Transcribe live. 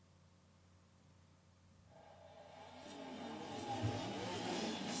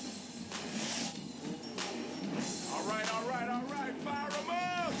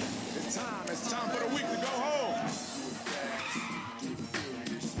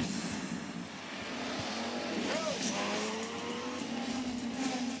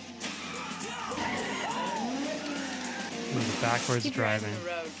backwards Keep driving.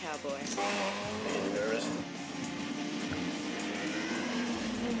 your eyes on the road, cowboy. Are you nervous?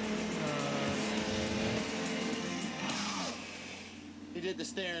 He did the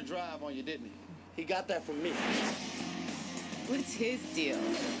stare and drive on you, didn't he? He got that from me. What's his deal?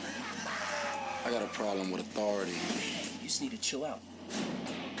 I got a problem with authority. You just need to chill out.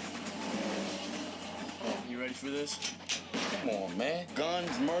 You ready for this? Come on, man.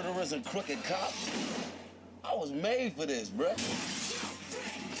 Guns, murderers, and crooked cops. I was made for this, bruh.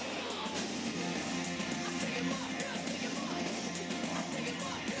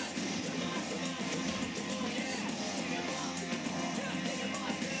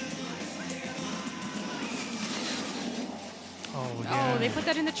 Oh, yeah. Oh, they put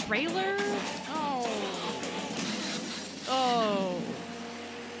that in the trailer? Oh. Oh.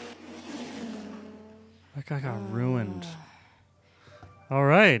 That guy got ruined. All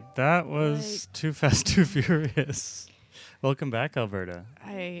right, that was Too Fast, Too Furious. Welcome back, Alberta.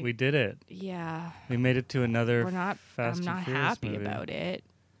 We did it. Yeah. We made it to another I'm Fast and not Furious happy movie. about it.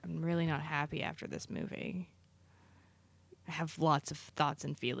 I'm really not happy after this movie. I have lots of thoughts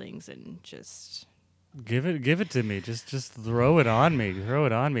and feelings and just... Give it to me. Just throw it on me. Throw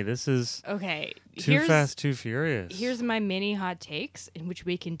it on me. This is Okay. Too Fast, Too Furious. Here's my mini hot takes in which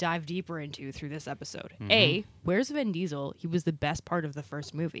we can dive deeper into through this episode. A, where's Vin Diesel? He was the best part of the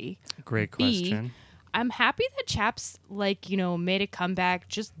first movie. Great B, question. I'm happy that Chaps, made a comeback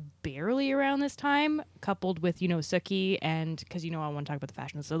just barely around this time, coupled with, Suki and, because, I want to talk about the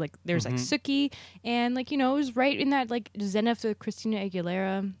fashion. So, there's, Suki and, it was right in that, zenith of Christina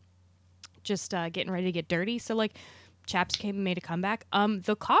Aguilera, just getting ready to get dirty. So, Chaps came and made a comeback.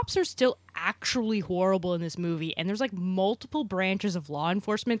 The cops are still actually horrible in this movie, and there's multiple branches of law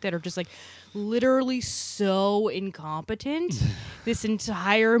enforcement that are just literally so incompetent this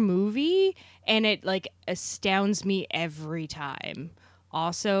entire movie, and it astounds me every time.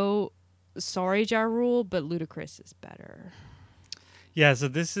 Also, sorry Ja Rule, but Ludacris is better. Yeah, so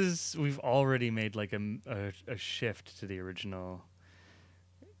we've already made a shift to the original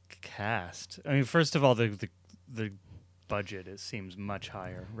cast. I mean, first of all, the budget, it seems much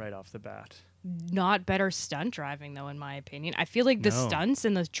higher right off the bat. Not better stunt driving, though, in my opinion. I feel like the stunts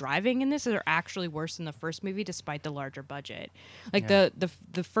and the driving in this are actually worse than the first movie, despite the larger budget.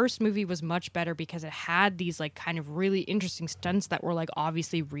 The first movie was much better because it had these kind of really interesting stunts that were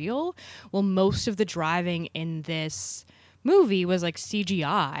obviously real. Well, most of the driving in this movie was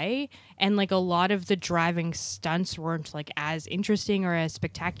CGI, and a lot of the driving stunts weren't as interesting or as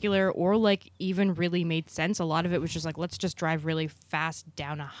spectacular or even really made sense. A lot of it was just let's just drive really fast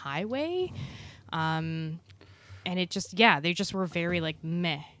down a highway, and it just they just were very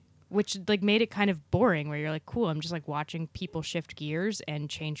meh, which made it kind of boring, where you're cool, I'm just watching people shift gears and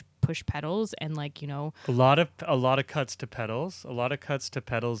change push pedals and a lot of cuts to pedals,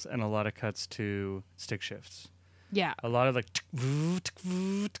 and a lot of cuts to stick shifts. Yeah. A lot of Yes.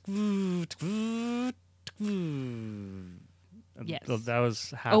 That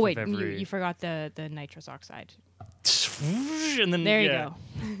was half Oh wait, of every... you forgot the nitrous oxide. And then there you go.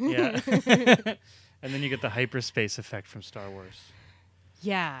 Yeah. And then you get the hyperspace effect from Star Wars.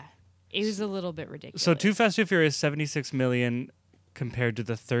 Yeah. It was a little bit ridiculous. So Too Fast, Too Furious, 76 million compared to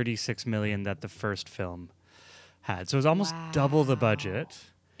the 36 million that the first film had. So it was almost double the budget.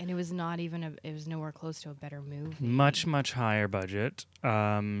 And it was not even it was nowhere close to a better movie. Much higher budget.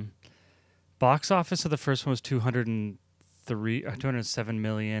 Box office of the first one was 207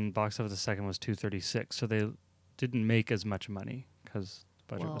 million. Box office of the second was 236. So they didn't make as much money because the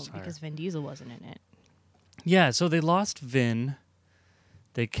budget was higher. Because Vin Diesel wasn't in it. Yeah, so they lost Vin.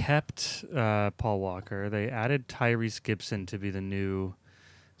 They kept Paul Walker. They added Tyrese Gibson to be the new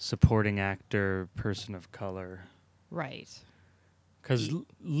supporting actor, person of color. Right. Because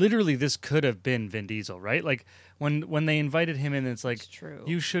literally this could have been Vin Diesel, right? When they invited him in, it's true.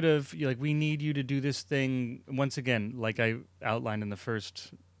 You should have, we need you to do this thing. Once again, like I outlined in the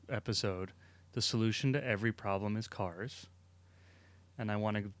first episode, the solution to every problem is cars. And I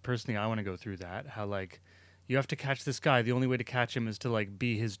want to go through that. How you have to catch this guy. The only way to catch him is to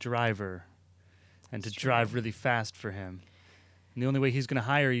be his driver and to drive really fast for him. And the only way he's going to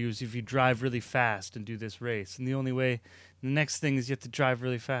hire you is if you drive really fast and do this race. And the next thing is you have to drive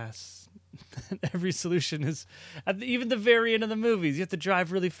really fast. Every solution is, even the very end of the movies, you have to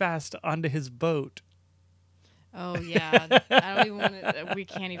drive really fast onto his boat. Oh, yeah. I don't even want to, we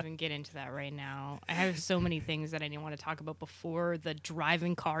can't even get into that right now. I have so many things that I didn't want to talk about before the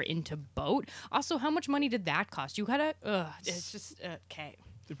driving car into boat. Also, how much money did that cost? You gotta, it's just, okay.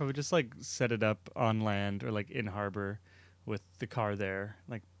 They probably just set it up on land or in harbor with the car there,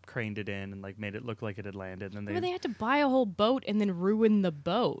 craned it in and like made it look like it had landed. And then But they had to buy a whole boat and then ruin the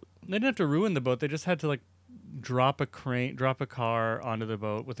boat. they didn't have to ruin the boat. They just had to like drop a car onto the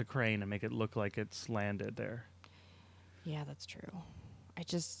boat with a crane and make it look like it's landed there. Yeah, that's true.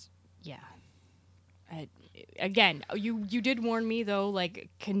 Again, you did warn me though, like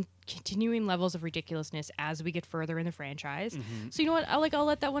continuing levels of ridiculousness as we get further in the franchise. So you know what? I'll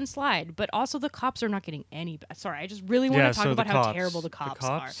let that one slide. But also the cops are not getting any. Sorry, I just really want to talk about how terrible the cops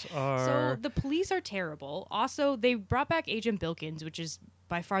are. So the police are terrible. Also, they brought back Agent Bilkins, which is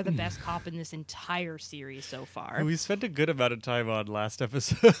by far the best cop in this entire series so far. We spent a good amount of time on last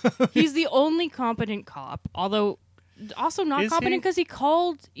episode. He's the only competent cop, although also not competent because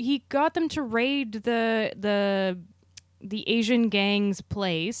he got them to raid the Asian gang's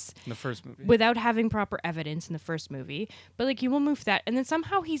place in the first movie without having proper evidence in the first movie. But like you will move that, and then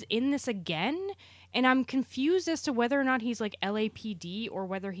somehow he's in this again, and I'm confused as to whether or not he's like LAPD or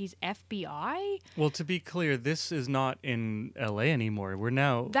whether he's FBI. Well, to be clear, this is not in LA anymore. We're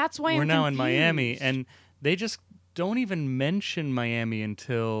now I'm now confused. in Miami, and they just don't even mention Miami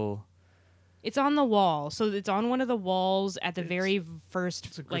until it's on the wall. So it's on one of the walls at the very first.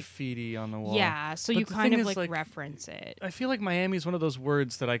 It's a graffiti on the wall. Yeah, so But you the kind thing of is, like reference it. I feel like Miami is one of those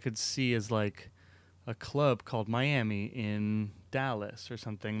words that I could see as like a club called Miami in Dallas or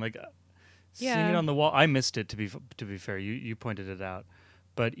something. Like seeing it on the wall, I missed it. To be fair, you pointed it out,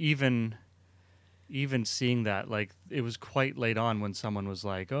 but even seeing that, like it was quite late on when someone was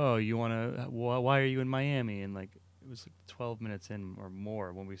like, "Oh, you want to? Why are you in Miami?" And like it was like 12 minutes in or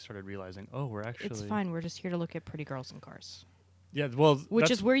more when we started realizing, "Oh, we're actually." It's fine. We're just here to look at pretty girls in cars. Yeah, well,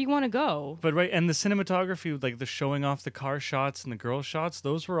 which is where you want to go. But right, and the cinematography, like the showing off the car shots and the girl shots,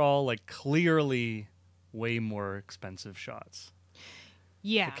 those were all like clearly way more expensive shots.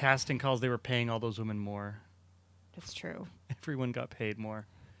 Yeah. The casting calls, they were paying all those women more. That's true. Everyone got paid more.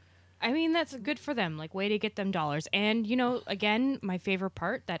 I mean, that's good for them. Like, way to get them dollars. And, you know, again, my favorite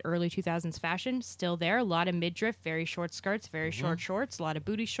part, that early 2000s fashion, still there. A lot of midriff, very short skirts, very short shorts, a lot of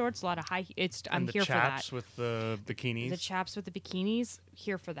booty shorts, a lot of high... I'm here for that. The chaps with the bikinis. The chaps with the bikinis,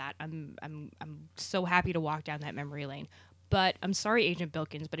 here for that. I'm so happy to walk down that memory lane. But I'm sorry, Agent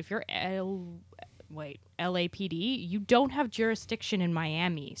Bilkins, but if you're LAPD, you don't have jurisdiction in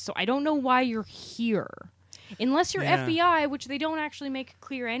Miami. So I don't know why you're here. Unless you're FBI, which they don't actually make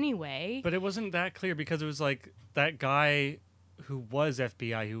clear anyway. But it wasn't that clear because it was like that guy who was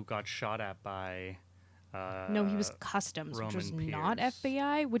FBI who got shot at by... no, he was Customs, Roman which was Pierce. not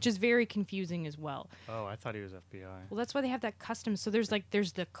FBI, which is very confusing as well. Oh, I thought he was FBI. Well, that's why they have that Customs. So there's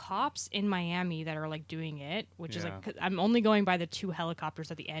the cops in Miami that are like doing it, which is like, I'm only going by the two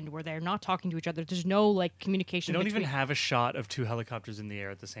helicopters at the end where they're not talking to each other. There's no like communication. They don't even have a shot of two helicopters in the air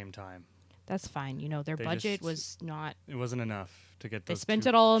at the same time. That's fine. You know, their budget was not... It wasn't enough to get those. They spent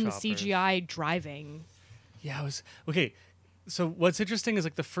it all on the CGI driving. Yeah, it was... Okay, so what's interesting is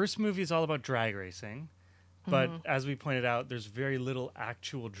like the first movie is all about drag racing, but as we pointed out, there's very little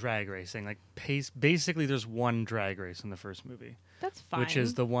actual drag racing. Like, basically there's one drag race in the first movie. That's fine. Which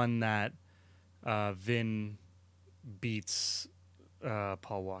is the one that Vin beats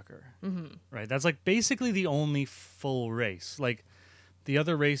Paul Walker. Right? That's like basically the only full race. Like... The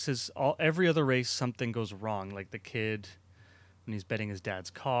other races, every other race, something goes wrong. Like the kid when he's betting his dad's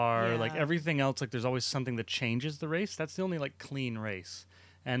car, like everything else. Like there's always something that changes the race. That's the only like clean race,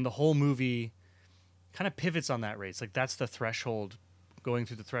 and the whole movie kind of pivots on that race. Like that's the threshold. Going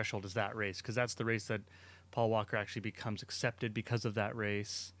through the threshold is that race because that's the race that Paul Walker actually becomes accepted because of that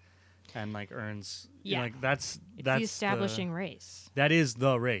race, and like earns. Yeah, like that's the establishing race. That is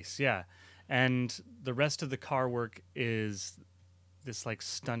the race, yeah, and the rest of the car work is this like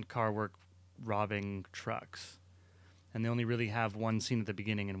stunt car work robbing trucks, and they only really have one scene at the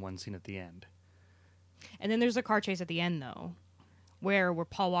beginning and one scene at the end. And then there's a car chase at the end though, where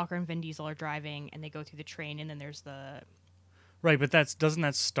Paul Walker and Vin Diesel are driving and they go through the train, and then there's the right. But doesn't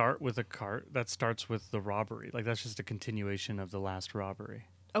that start with a car? That starts with the robbery. Like that's just a continuation of the last robbery.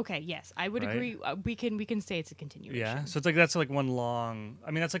 Okay, yes, I would agree. We can say it's a continuation. Yeah, so it's like that's like one long.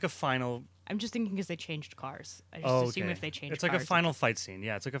 I mean, that's like a final. I'm just thinking because they changed cars. I just assume if they changed. It's like a final fight scene.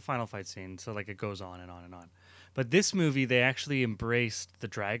 Yeah, it's like a final fight scene. So like it goes on and on and on. But this movie, they actually embraced the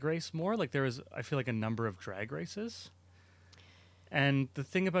drag race more. Like there was, I feel like, a number of drag races. And the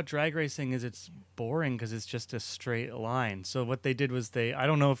thing about drag racing is it's boring because it's just a straight line. So what they did was I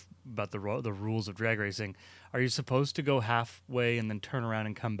don't know about the rules of drag racing. Are you supposed to go halfway and then turn around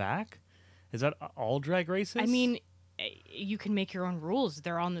and come back? Is that all drag races? I mean, you can make your own rules.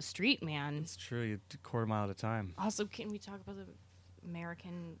 They're on the street, man. It's true. You do quarter mile at a time. Also, can we talk about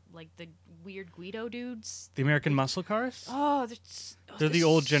American, like the weird Guido dudes. The American muscle cars? Oh, They're the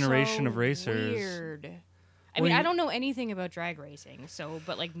old generation so of racers. Weird. I Well, mean, I you- don't know anything about drag racing, so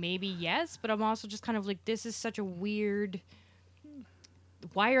but like maybe yes, but I'm also just kind of like this is such a weird.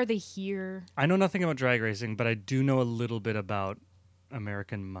 Why are they here? I know nothing about drag racing, but I do know a little bit about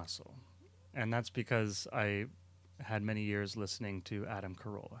American Muscle. And that's because I had many years listening to Adam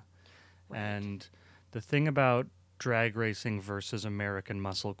Carolla. Right. And the thing about drag racing versus American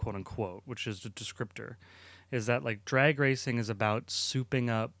Muscle, quote unquote, which is the descriptor, is that like drag racing is about souping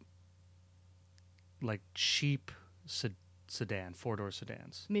up like cheap sedan, four-door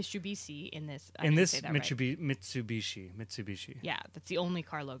sedans. Mitsubishi in this. I In didn't this say that right. Mitsubishi. Yeah, that's the only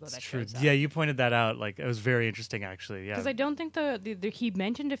car logo that It's true. shows up. Yeah, you pointed that out. Like it was very interesting, actually. Yeah, Because I don't think he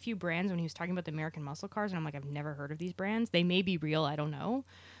mentioned a few brands when he was talking about the American muscle cars, and I'm like, I've never heard of these brands. They may be real, I don't know,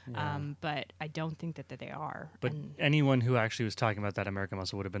 but I don't think that they are. But And anyone who actually was talking about that American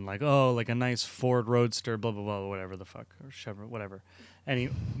Muscle would have been like, oh, like a nice Ford Roadster, blah, blah, blah, whatever the fuck, or Chevrolet, whatever. Any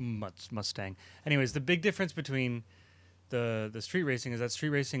Mustang. Anyways, the big difference between the street racing is that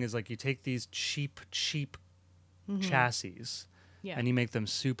street racing is like you take these cheap chassis yeah, and you make them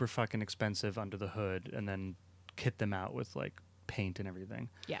super fucking expensive under the hood and then kit them out with like paint and everything.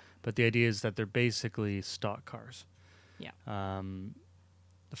 yeah, But the idea is that they're basically stock cars. yeah,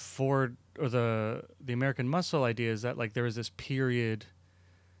 The Ford or the American Muscle idea is that like there was this period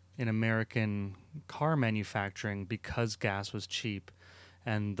in American car manufacturing because gas was cheap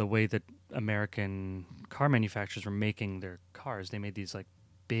and the way that American car manufacturers were making their cars, they made these like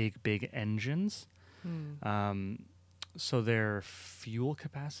big engines. So their fuel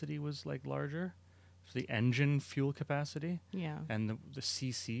capacity was like larger. So the engine fuel capacity yeah. and the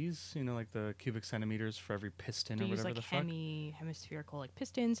cc's, you know, like the cubic centimeters for every piston They or use whatever like the fuck. hemispherical like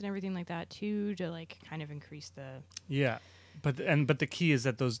pistons and everything like that too to like kind of increase the. Yeah, but the key is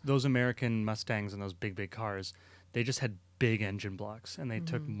that those American Mustangs and those big cars, they just had big engine blocks and they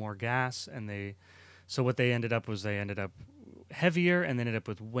took more gas and so what they ended up heavier and they ended up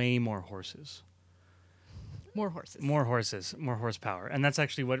with way more horses. More horses. More horsepower. And that's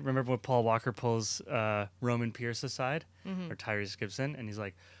actually remember what Paul Walker pulls Roman Pierce aside or Tyrese Gibson and he's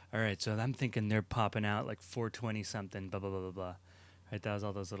like, all right, so I'm thinking they're popping out like 420 something, blah, blah, blah, blah, blah. Right? That was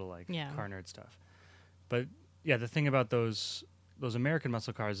all those little like car nerd stuff. But yeah, the thing about those American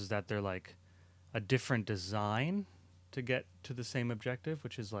muscle cars is that they're like a different design to get to the same objective,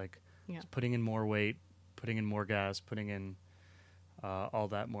 which is like putting in more weight, putting in more gas, putting in all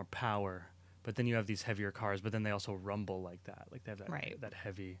that more power. But then you have these heavier cars, but then they also rumble like that. Like they have that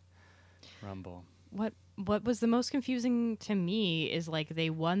heavy rumble. What was the most confusing to me is like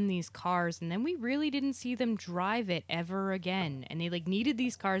they won these cars and then we really didn't see them drive it ever again. And they like needed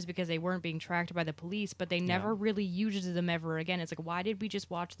these cars because they weren't being tracked by the police, but they never really used them ever again. It's like, why did we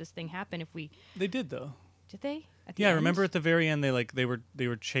just watch this thing happen if we They did though. did they? At the Yeah, end? remember at the very end they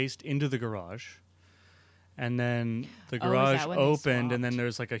were chased into the garage. And then the Oh, is garage that when they opened and then swapped?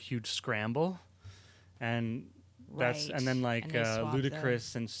 there's like a huge scramble. And that's Right. and then like And they swapped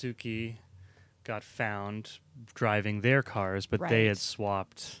Ludacris and Suki got found driving their cars, but they had Right.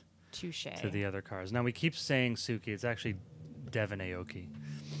 swapped Touche. to the other cars. Now we keep saying Suki, it's actually Devon Aoki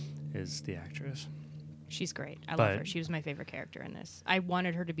is the actress. She's great. I love But- her. She was my favorite character in this. I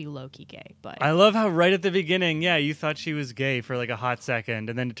wanted her to be low-key gay, but I love how right at the beginning, you thought she was gay for like a hot second,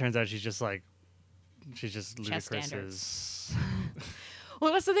 and then it turns out she's just Chest Ludacris's.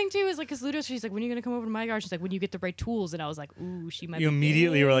 well, that's the thing too. Is like, cause Ludo, she's like, when are you gonna come over to my garage? She's like, when you get the right tools. And I was like, ooh, she might. You be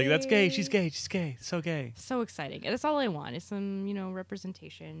immediately were like, "That's gay. gay. She's gay. She's gay. So gay." So exciting. And that's all I want. Is some,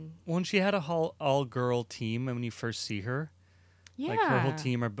 representation. When she had a whole all-girl team, and when you first see her, Yeah. like her whole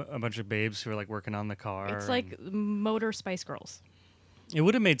team are a bunch of babes who are like working on the car. It's like Motor Spice Girls. It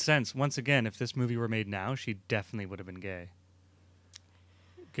would have made sense. Once again, if this movie were made now, she definitely would have been gay.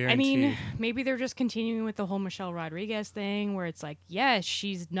 Guaranteed. I mean, maybe they're just continuing with the whole Michelle Rodriguez thing, where it's like, yes,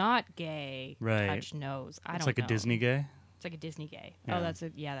 she's not gay. Right. Touch nose. I it's don't like know. a Disney gay. It's like a Disney gay. Yeah. Oh, that's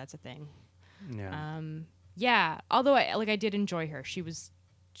a thing. Yeah. Yeah. Although I did enjoy her. She was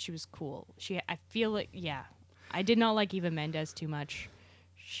cool. I feel like, I did not like Eva Mendes too much.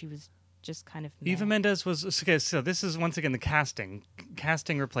 She was just kind of Eva meh. Mendes was okay. So this is once again the casting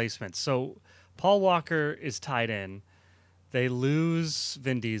replacements. So Paul Walker is tied in. They lose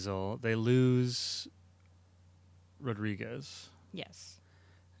Vin Diesel. They lose Rodriguez, Yes.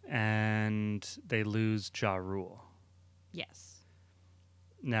 and they lose Ja Rule. Yes.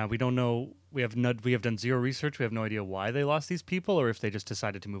 Now we don't know. We have done zero research. We have no idea why they lost these people, or if they just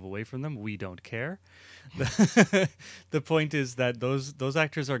decided to move away from them. We don't care. The point is that those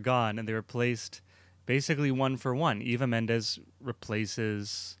actors are gone, and they were placed basically 1-for-1. Eva Mendes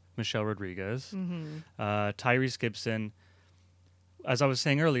replaces Michelle Rodriguez. Tyrese Gibson, as I was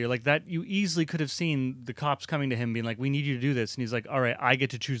saying earlier, like that, you easily could have seen the cops coming to him being like, we need you to do this. And he's like, all right, I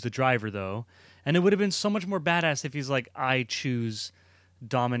get to choose the driver though. And it would have been so much more badass if he's like, I choose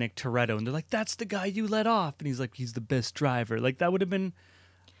Dominic Toretto. And they're like, that's the guy you let off. And he's like, he's the best driver. Like that would have been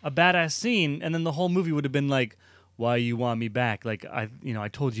a badass scene. And then the whole movie would have been like, why you want me back? Like I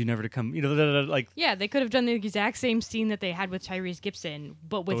told you never to come. Like Yeah, they could have done the exact same scene that they had with Tyrese Gibson,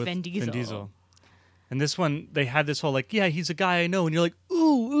 but with Vin Diesel. And this one, they had this whole like, yeah, he's a guy I know, and you're like,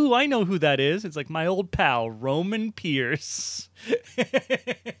 ooh, I know who that is. It's like my old pal Roman Pierce.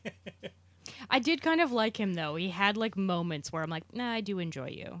 I did kind of like him though. He had like moments where I'm like, nah, I do enjoy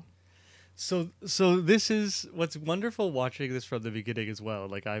you. So this is what's wonderful watching this from the beginning as well.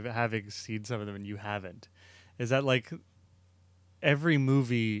 Like having seen some of them and you haven't. Is that like every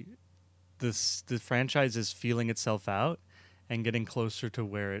movie, the franchise is feeling itself out and getting closer to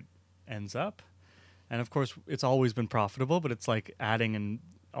where it ends up. And of course, it's always been profitable, but it's like adding and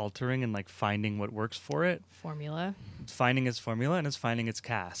altering and like finding what works for it. Formula. It's finding its formula and it's finding its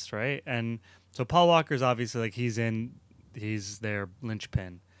cast, right? And so Paul Walker's obviously like he's their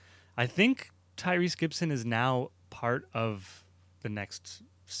linchpin. I think Tyrese Gibson is now part of the next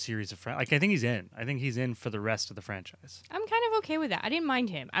series of I think he's in. I think he's in for the rest of the franchise. I'm kind of okay with that. I didn't mind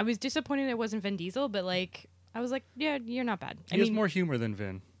him. I was disappointed it wasn't Vin Diesel, but like I was like, yeah, you're not bad. He has more humor than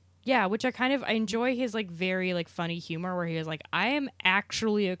Vin. Yeah, which I enjoy his like very like funny humor where he was like, I am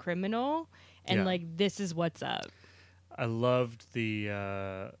actually a criminal and like this is what's up. I loved the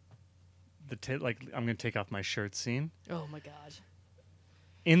like I'm gonna take off my shirt scene. Oh my god.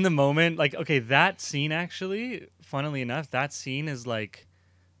 In the moment, like okay, that scene actually, funnily enough, that scene is like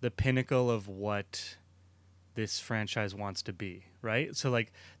the pinnacle of what this franchise wants to be, right? So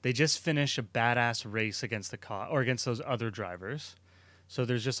like they just finish a badass race against the or against those other drivers. So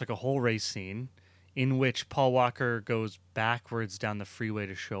there's just like a whole race scene in which Paul Walker goes backwards down the freeway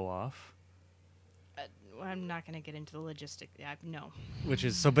to show off. I'm not going to get into the logistics. Yeah, no. Which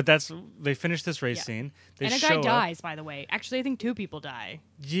is but they finish this race scene. They and a guy dies, by the way. Actually, I think 2 people die.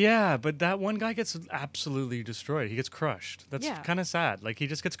 Yeah, but that one guy gets absolutely destroyed. He gets crushed. That's kind of sad. Like he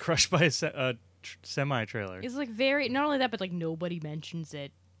just gets crushed by a semi-trailer. It's like very, not only that, but like nobody mentions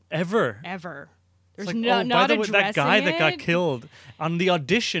it. Ever. There's like, not by the way, addressing that guy it. that got killed on the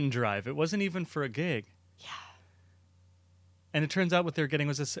audition drive. It wasn't even for a gig. Yeah. And it turns out what they're getting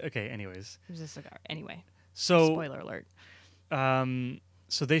was this. Okay, anyways. It was a cigar. Anyway. So spoiler alert.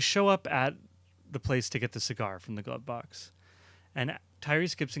 So they show up at the place to get the cigar from the glove box. And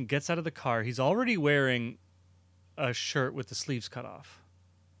Tyrese Gibson gets out of the car. He's already wearing a shirt with the sleeves cut off.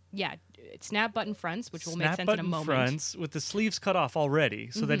 Yeah, snap button fronts, which will make sense in a moment. Fronts with the sleeves cut off already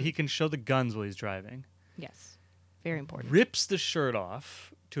so that he can show the guns while he's driving. Yes, very important. Rips the shirt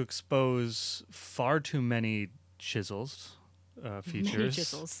off to expose far too many chisels, features. Many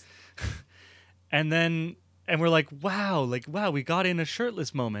chisels. And we're like, wow, we got in a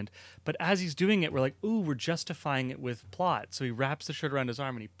shirtless moment. But as he's doing it, we're like, ooh, we're justifying it with plot. So he wraps the shirt around his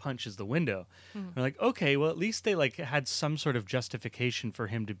arm and he punches the window. We're like, okay, well, at least they like had some sort of justification for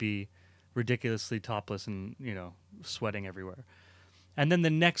him to be ridiculously topless and, sweating everywhere. And then the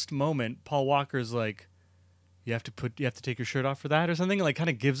next moment, Paul Walker's like, you have to take your shirt off for that or something. Like kind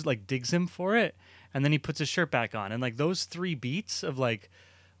of digs him for it. And then he puts his shirt back on. And like those 3 beats of like,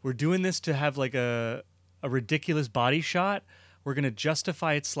 we're doing this to have like a ridiculous body shot. We're going to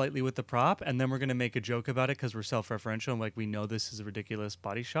justify it slightly with the prop, and then we're going to make a joke about it because we're self-referential and like we know this is a ridiculous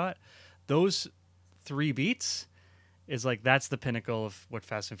body shot. Those 3 beats is like that's the pinnacle of what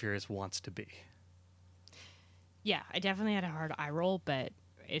Fast and Furious wants to be. Yeah, I definitely had a hard eye roll, but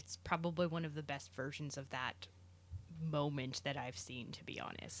it's probably one of the best versions of that moment that I've seen, to be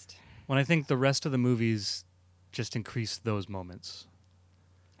honest. When I think the rest of the movies just increase those moments.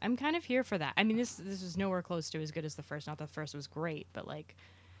 I'm kind of here for that. I mean, this is nowhere close to as good as the first. Not that the first was great, but like...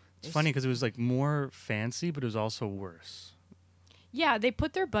 It's funny because it was like more fancy, but it was also worse. Yeah, they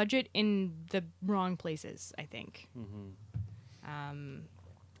put their budget in the wrong places, I think.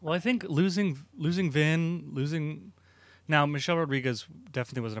 Well, I think losing Vin, now Michelle Rodriguez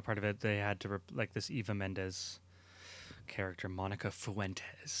definitely wasn't a part of it. They had to like this Eva Mendes character, Monica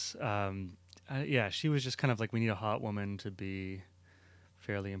Fuentes. Yeah, she was just kind of like, we need a hot woman to be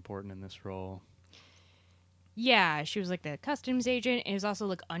fairly important in this role. Yeah, she was like the customs agent. It was also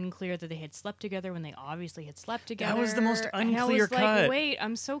like unclear that they had slept together when they obviously had slept together. That was the most And I unclear was cut. like, wait,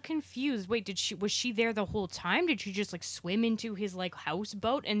 I'm so confused. Wait, was she there the whole time? Did she just like swim into his like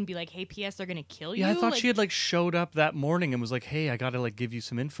houseboat and be like, "Hey, P.S. They're gonna kill you"? Yeah, I thought like, she had like showed up that morning and was like, "Hey, I gotta like give you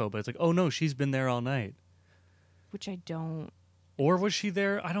some info," but it's like, "Oh no, she's been there all night." which I don't. Or was she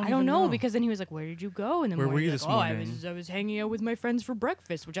there? I don't I don't even know because then he was like, "Where did you go?" And then Where were you like, this "Oh, morning?" I was hanging out with my friends for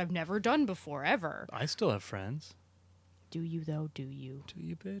breakfast, which I've never done before ever." I still have friends. Do you though? Do you? Do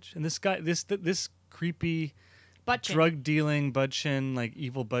you, bitch? And this guy, this creepy Butchin. drug dealing Butchin, like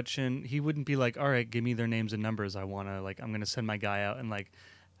evil Butchin, he wouldn't be like, "All right, give me their names and numbers. I'm gonna send my guy out and like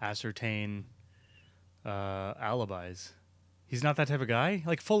ascertain alibis." He's not that type of guy.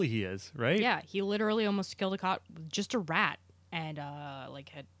 Like fully, he is, right? Yeah, he literally almost killed a cop with just a rat, and like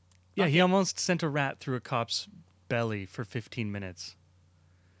had. Yeah, he almost sent a rat through a cop's belly for 15 minutes.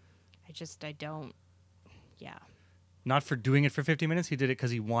 I don't. Yeah. Not for doing it for 15 minutes. He did it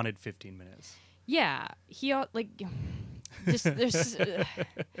because he wanted 15 minutes. Yeah, he like. There's.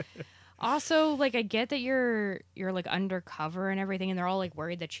 Also, like, I get that you're like undercover and everything, and they're all like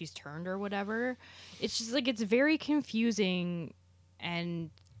worried that she's turned or whatever. It's just like it's very confusing,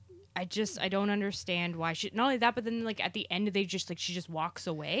 and I don't understand why she. Not only that, but then like at the end, they just like she just walks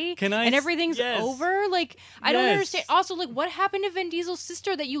away, and everything's over. Like I don't understand. Also, like what happened to Vin Diesel's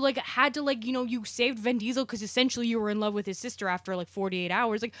sister that you like had to like you saved Vin Diesel because essentially you were in love with his sister after like 48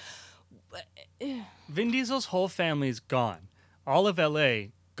 hours. Like Vin Diesel's whole family's gone. All of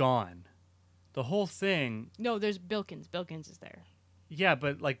L.A. gone. The whole thing. No, there's Bilkins. Bilkins is there. Yeah,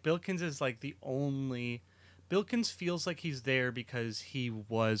 but like Bilkins is like the only. Bilkins feels like he's there because he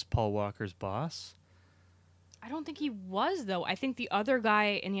was Paul Walker's boss. I don't think he was though. I think the other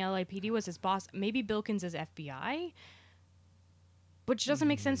guy in the LAPD was his boss. Maybe Bilkins is FBI, which doesn't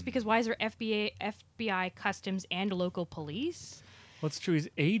make sense because why is there FBI, customs, and local police? Well, it's true. He's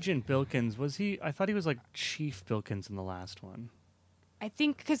Agent Bilkins. Was he? I thought he was like Chief Bilkins in the last one. I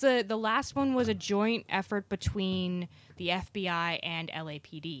think because the last one was a joint effort between the FBI and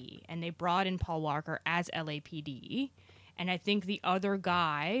LAPD, and they brought in Paul Walker as LAPD, and I think the other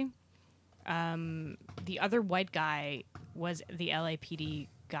guy, the other white guy, was the LAPD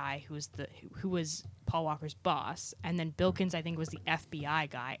guy who was Paul Walker's boss, and then Bilkins I think was the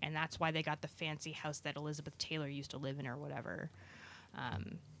FBI guy, and that's why they got the fancy house that Elizabeth Taylor used to live in or whatever,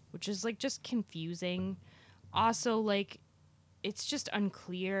 which is like just confusing. Also, like. It's just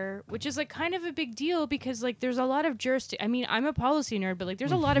unclear, which is like kind of a big deal because like there's a lot of I mean, I'm a policy nerd, but like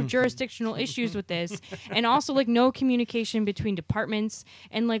there's a lot of jurisdictional issues with this, and also like no communication between departments,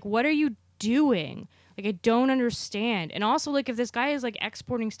 and like what are you doing? Like I don't understand. And also like if this guy is like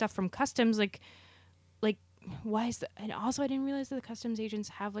exporting stuff from customs, like why is that? And also I didn't realize that the customs agents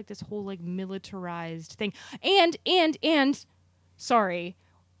have like this whole like militarized thing. And sorry,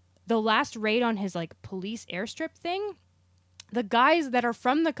 the last raid on his like police airstrip thing. The guys that are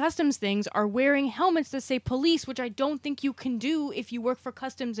from the customs things are wearing helmets that say police, which I don't think you can do if you work for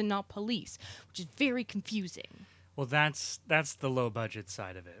customs and not police, which is very confusing. Well, that's the low budget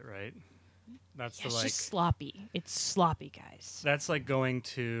side of it, right? That's It's just sloppy. It's sloppy, guys. That's like going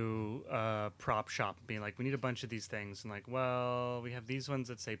to a prop shop and being like, we need a bunch of these things. And like, well, we have these ones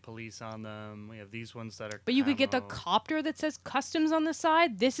that say police on them. We have these ones that are But you could get the camo. copter that says customs on the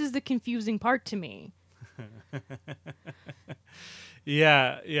side. This is the confusing part to me.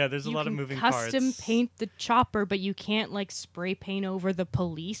 Yeah, there's a lot of You moving can parts. custom paint the chopper, but you can't like spray paint over the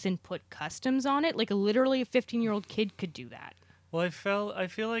police and put customs on it. Like literally a 15-year-old kid could do that. Well, I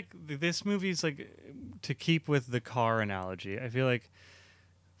feel like this movie's like, to keep with the car analogy, I feel like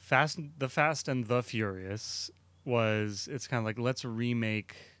Fast and the Furious it's kind of like, let's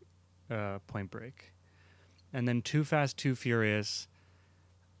remake Point Break. And then Too Fast, Too Furious,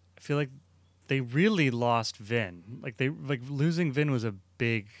 I feel like they really lost Vin. Like losing Vin was a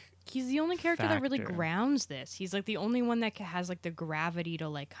big. He's the only character that really factor. grounds this. He's like the only one that has like the gravity to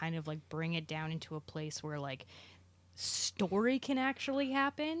like kind of like bring it down into a place where like story can actually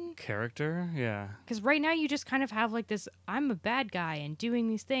happen. Character, yeah. Because right now you just kind of have like this, I'm a bad guy and doing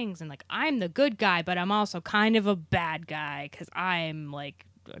these things, and like I'm the good guy, but I'm also kind of a bad guy because I'm like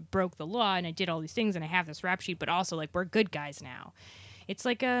I broke the law and I did all these things and I have this rap sheet, but also like we're good guys now. It's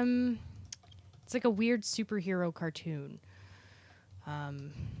like a weird superhero cartoon.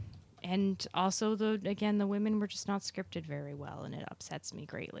 And also the women were just not scripted very well, and it upsets me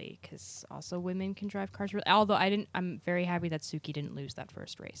greatly because also women can drive cars. Although I'm very happy that Suki didn't lose that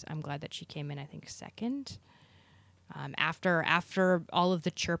first race. I'm glad that she came in, I think, second. After all of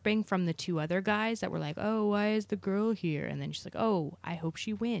the chirping from the two other guys that were like, "Oh, why is the girl here?" And then she's like, "Oh, I hope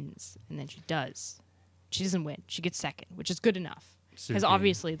she wins," and then she does. She doesn't win. She gets second, which is good enough. Because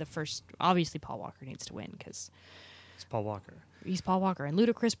Suki. obviously Paul Walker needs to win because It's Paul Walker. he's Paul Walker. And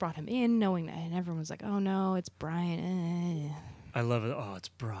Ludacris brought him in knowing that, and everyone was like, oh no, it's Brian. I love it. Oh, it's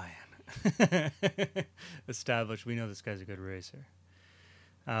Brian. Established. We know this guy's a good racer.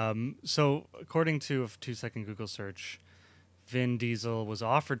 So according to a 2-second Google search, Vin Diesel was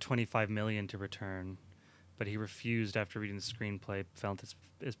offered $25 million to return, but he refused after reading the screenplay, felt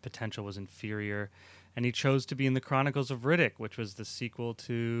his potential was inferior, and he chose to be in the Chronicles of Riddick, which was the sequel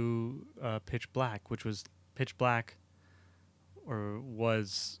to Pitch Black, which was Pitch Black, or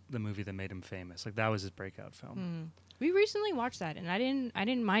was the movie that made him famous. Like, that was his breakout film. We recently watched that, and I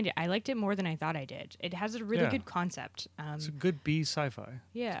didn't mind it. I liked it more than I thought I did. It has a really Yeah. good concept. It's a good B sci-fi.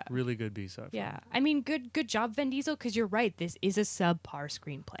 Yeah. Really good B sci-fi. Yeah. I mean, good job, Vin Diesel, because you're right. This is a subpar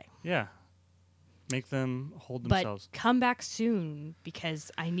screenplay. Yeah. Make them hold But themselves. come back soon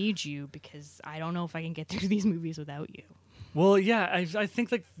because I need you, because I don't know if I can get through these movies without you. Well, yeah, I think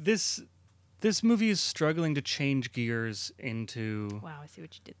like this movie is struggling to change gears into. Wow, I see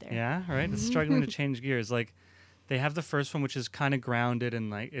what you did there. Yeah, right. It's struggling to change gears. Like, they have the first one, which is kind of grounded and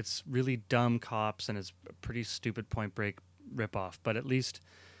like it's really dumb cops and it's a pretty stupid Point Break ripoff. But at least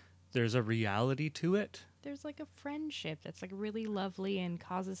there's a reality to it. There's like a friendship that's like really lovely and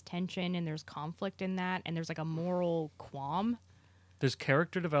causes tension, and there's conflict in that, and there's like a moral qualm. There's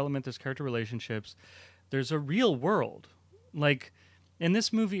character development. There's character relationships. There's a real world. Like, in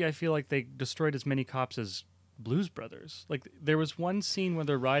this movie, I feel like they destroyed as many cops as Blues Brothers. Like, there was one scene where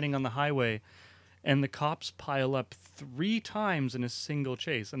they're riding on the highway and the cops pile up 3 times in a single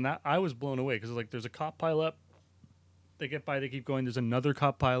chase. And that I was blown away because, like, there's a cop pile up. They get by, they keep going. There's another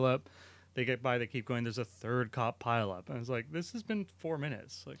cop pile up. They get by, they keep going. There's a third cop pile up. And I was like, this has been 4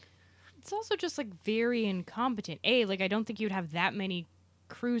 minutes. Like, It's also just like very incompetent. Like, I don't think you'd have that many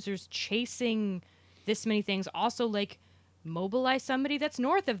cruisers chasing this many things. Also, like, mobilize somebody that's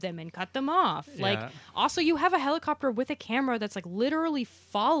north of them and cut them off. Yeah. Like, also you have a helicopter with a camera that's like literally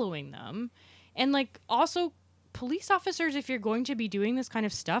following them. And like, also police officers, if you're going to be doing this kind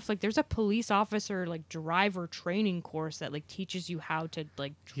of stuff, like there's a police officer like driver training course that like teaches you how to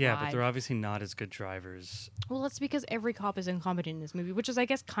like drive. yeah, but they're obviously not as good drivers. Well, that's because every cop is incompetent in this movie, which is, I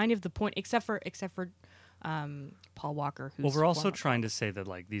guess, kind of the point, except for Paul Walker. Who's Well, we're also former trying to say that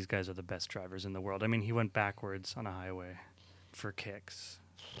like these guys are the best drivers in the world. I mean, he went backwards on a highway for kicks.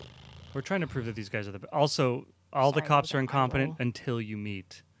 We're trying to prove that these guys are the best. Also, all the Sorry, cops was are that incompetent eyeball? until you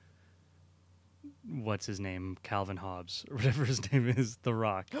meet what's his name, Calvin Hobbs, or whatever his name is, The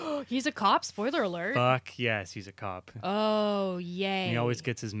Rock. He's a cop. Spoiler alert. Fuck yes, he's a cop. Oh yay! And he always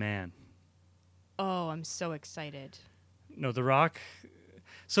gets his man. Oh, I'm so excited. No, The Rock.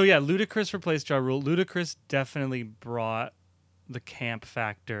 So yeah, Ludacris replaced Ja Rule. Ludacris definitely brought the camp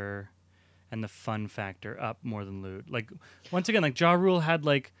factor and the fun factor up more than Lud. Like, once again, like Ja Rule had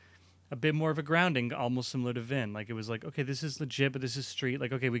like a bit more of a grounding, almost similar to Vin. Like, it was like, okay, this is legit, but this is street.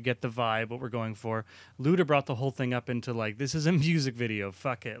 Like, okay, we get the vibe, what we're going for. Luda brought the whole thing up into like, this is a music video.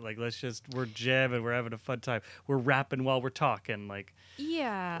 Fuck it. Like, we're jamming, we're having a fun time. We're rapping while we're talking. Like,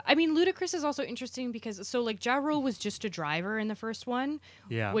 Yeah, I mean, Ludacris is also interesting because like Ja Rule was just a driver in the first one.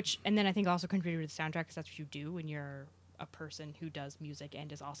 yeah. And then I think also contributed to the soundtrack because that's what you do when you're a person who does music and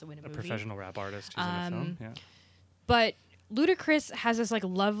is also in a movie. professional rap artist who's in a film. Yeah. But Ludacris has this like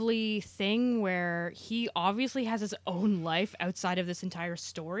lovely thing where he obviously has his own life outside of this entire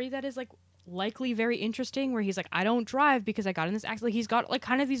story that is like likely very interesting, where he's like, I don't drive because I got in this accident. Like, he's got like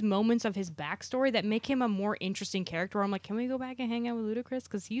kind of these moments of his backstory that make him a more interesting character, where I'm like, can we go back and hang out with Ludacris?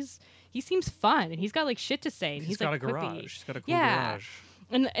 Because he seems fun and he's got like shit to say. And He's he's got like a quippy. garage. He's got a cool Yeah. garage.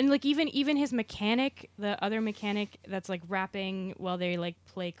 And like even his mechanic, the other mechanic that's like rapping while they like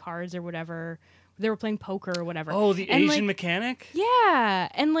play cards or whatever. They were playing poker or whatever. Oh, the And, Asian like, mechanic? yeah,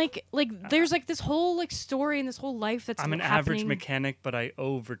 and like there's like this whole like story and this whole life that's I'm an happening. average mechanic, but I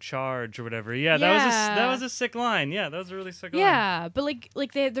overcharge or whatever. Yeah, that was a sick line. Yeah, that was a really sick line. Yeah, but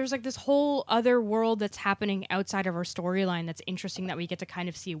there's like this whole other world that's happening outside of our storyline that's interesting that we get to kind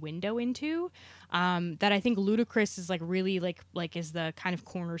of see a window into. That I think Ludacris is like really like is the kind of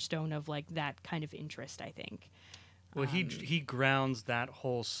cornerstone of like that kind of interest, I think. Well, he grounds that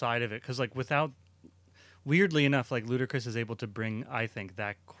whole side of it because like without, weirdly enough, like Ludacris is able to bring, I think,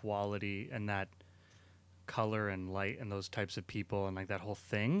 that quality and that color and light and those types of people and like that whole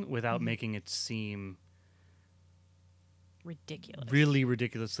thing without making it seem Ridiculous. really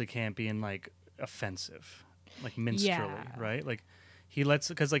ridiculously campy and like offensive, like minstrelly, Yeah. right? Like he lets,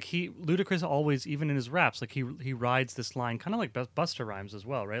 because like Ludacris always, even in his raps, like he rides this line kind of like Busta Rhymes as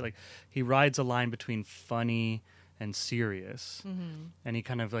well, right? Like he rides a line between funny and serious. And he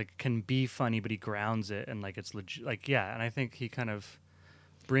kind of like can be funny, but he grounds it and like it's legit. Like, yeah. And I think he kind of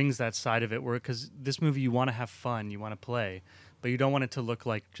brings that side of it where, because this movie, you want to have fun, you want to play, but you don't want it to look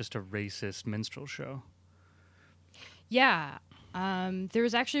like just a racist minstrel show. Yeah. There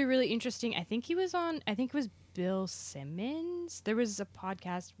was actually really interesting. I think it was Bill Simmons. There was a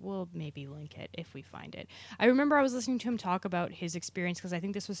podcast. We'll maybe link it if we find it. I remember I was listening to him talk about his experience because I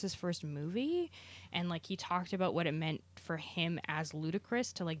think this was his first movie, and like he talked about what it meant for him as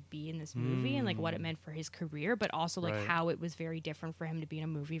Ludacris to like be in this movie and like what it meant for his career, but also like how it was very different for him to be in a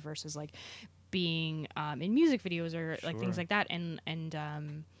movie versus like being in music videos or like things like that. And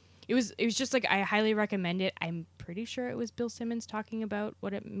it was just like I highly recommend it. I'm pretty sure it was Bill Simmons talking about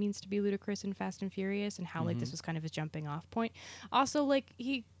what it means to be Ludacris in Fast and Furious and how like this was kind of his jumping off point. Also, like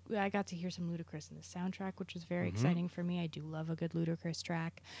I got to hear some Ludacris in the soundtrack, which was very exciting for me. I do love a good Ludacris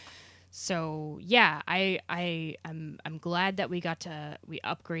track. So yeah, I'm glad that we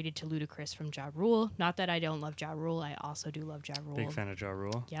upgraded to Ludacris from Ja Rule. Not that I don't love Ja Rule. I also do love Ja Rule. Big fan of Ja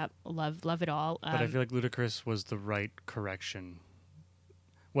Rule. Yep, love it all. But I feel like Ludacris was the right correction.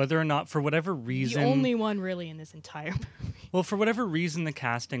 Whether or not, for whatever reason... The only one really in this entire movie. Well, for whatever reason the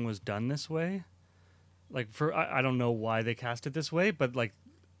casting was done this way, like I don't know why they cast it this way, but like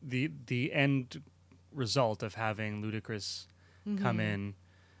the end result of having Ludacris come in,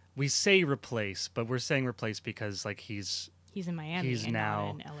 we say replace, but we're saying replace because like he's in Miami. He's and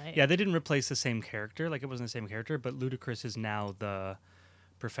now not in LA. Yeah, they didn't replace the same character. Like it wasn't the same character, but Ludacris is now the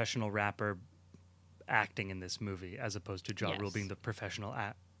professional rapper acting in this movie as opposed to Ja Rule being the professional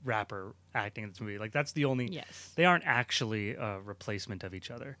rapper acting in this movie. Like that's the only they aren't actually a replacement of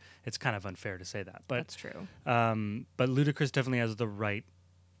each other. It's kind of unfair to say that, but that's true. But Ludacris definitely has the right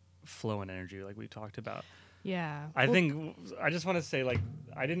flow and energy like we talked about. Yeah. I think I just want to say, like,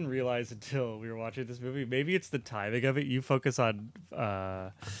 I didn't realize until we were watching this movie, maybe it's the timing of it. You focus on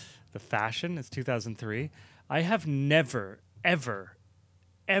the fashion. It's 2003. I have never, ever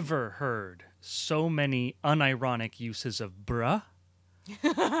heard so many unironic uses of bruh.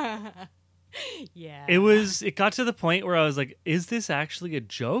 Yeah. It got to the point where I was like, is this actually a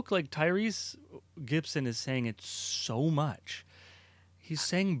joke? Like Tyrese Gibson is saying it so much. He's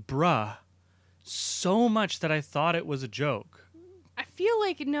saying bruh so much that I thought it was a joke. I feel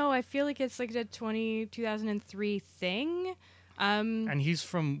like it's like a 2003 thing. And he's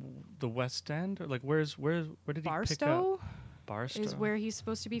from the West End, or like where did he pick up? Barstow is where he's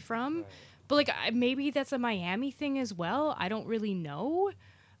supposed to be from. Right. But like maybe that's a Miami thing as well. I don't really know.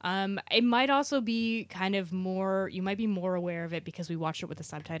 It might also be kind of more, you might be more aware of it because we watched it with the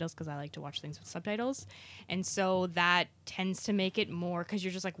subtitles, because I like to watch things with subtitles. And so that tends to make it more, because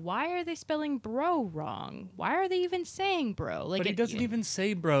you're just like, why are they spelling bro wrong? Why are they even saying bro? Like, but he doesn't even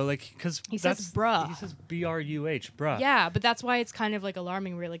say bro, like, because he says bruh. He says BRUH, bruh. Yeah, but that's why it's kind of like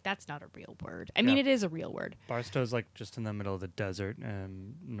alarming. We're like, that's not a real word. I mean, it is a real word. Barstow's like just in the middle of the desert,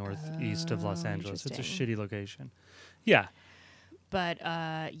 northeast of Los Angeles. It's a shitty location. Yeah. But,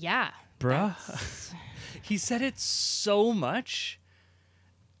 yeah. Bruh. He said it so much.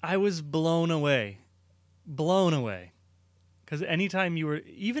 I was blown away. Blown away. Because anytime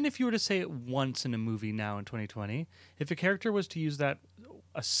even if you were to say it once in a movie now in 2020, if a character was to use that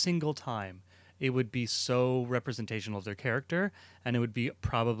a single time, it would be so representational of their character, and it would be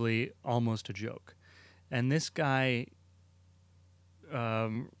probably almost a joke. And this guy...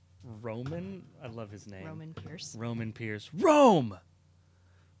 Roman, I love his name. Roman Pierce. Rome!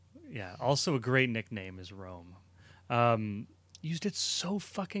 Yeah, also a great nickname is Rome. Used it so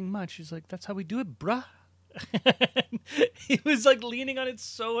fucking much. He's like, that's how we do it, bruh. He was like leaning on it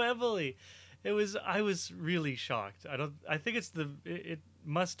so heavily. I was really shocked. I think it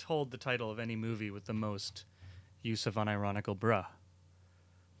must hold the title of any movie with the most use of unironical bruh.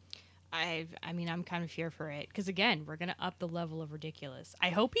 I mean, I'm kind of here for it because, again, we're going to up the level of ridiculous. I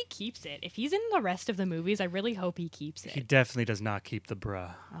hope he keeps it. If he's in the rest of the movies, I really hope he keeps it. He definitely does not keep the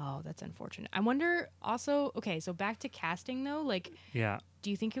bruh. Oh, that's unfortunate. I wonder also, okay, so back to casting, though. Like, yeah. Do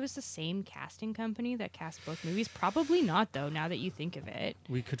you think it was the same casting company that cast both movies? Probably not, though, now that you think of it.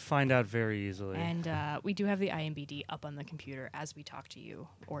 We could find out very easily. And we do have the IMDb up on the computer as we talk to you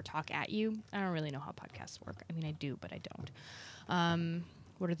or talk at you. I don't really know how podcasts work. I mean, I do, but I don't.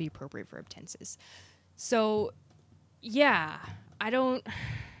 What are the appropriate verb tenses? So, yeah, I don't...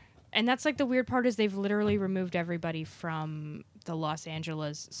 And that's like the weird part is they've literally removed everybody from the Los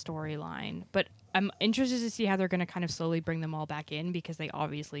Angeles storyline. But I'm interested to see how they're going to kind of slowly bring them all back in, because they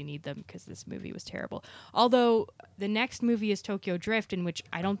obviously need them because this movie was terrible. Although the next movie is Tokyo Drift, in which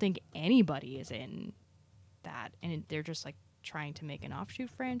I don't think anybody is in that. And they're just like trying to make an offshoot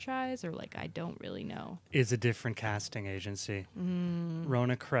franchise, or like I don't really know. Is a different casting agency.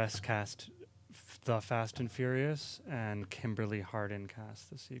 Rona Kress cast the Fast and Furious, and Kimberly Hardin cast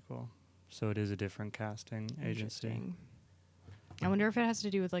the sequel. So it is a different casting agency. Interesting. I wonder if it has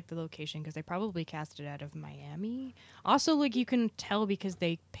to do with like the location, because they probably cast it out of Miami. Also, like you can tell because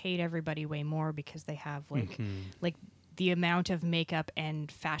they paid everybody way more because they have like the amount of makeup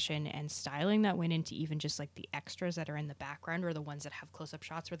and fashion and styling that went into even just like the extras that are in the background, or the ones that have close-up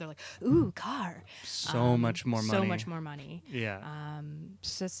shots where they're like, ooh, car. So much more money. So much more money. Yeah.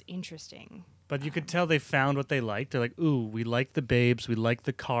 So it's interesting. But you could tell they found what they liked. They're like, ooh, we like the babes. We like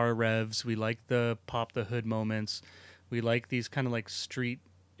the car revs. We like the pop the hood moments. We like these kind of like street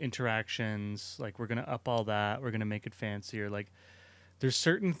interactions. Like, we're going to up all that. We're going to make it fancier. Like, there's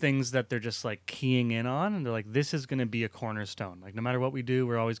certain things that they're just like keying in on. And they're like, this is going to be a cornerstone. Like, no matter what we do,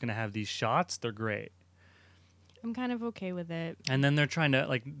 we're always going to have these shots. They're great. I'm kind of okay with it. And then they're trying to,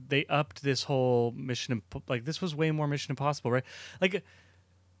 like, they upped this whole like, this was way more Mission Impossible, right? Like,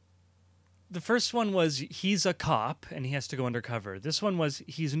 the first one was he's a cop and he has to go undercover. This one was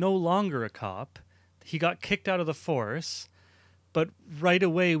he's no longer a cop. He got kicked out of the force. But right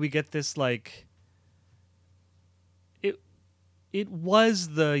away we get this, like, it was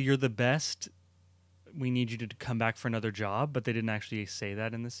you're the best. We need you to come back for another job. But they didn't actually say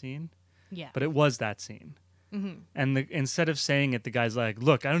that in the scene. Yeah. But it was that scene. Mm-hmm. And instead of saying it, the guy's like,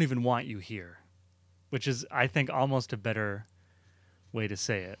 look, I don't even want you here. Which is, I think, almost a better way to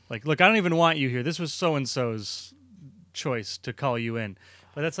say it. Like, look, I don't even want you here. This was so-and-so's choice to call you in.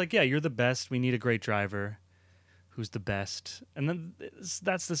 But that's like, yeah, you're the best. We need a great driver who's the best. And then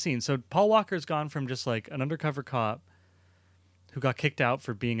that's the scene. So Paul Walker's gone from just like an undercover cop who got kicked out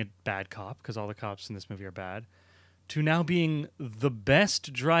for being a bad cop, because all the cops in this movie are bad, to now being the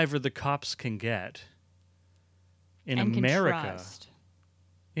best driver the cops can get in and America. Can trust.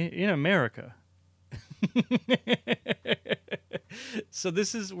 In America. So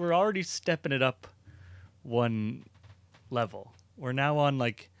we're already stepping it up one level. We're now on,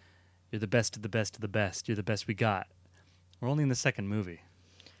 like, you're the best of the best of the best. You're the best we got. We're only in the second movie.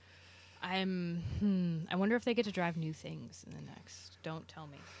 I wonder if they get to drive new things in the next. Don't tell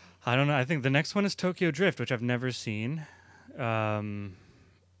me. I don't know. I think the next one is Tokyo Drift, which I've never seen.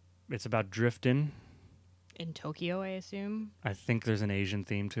 It's about drifting. In Tokyo, I assume? I think there's an Asian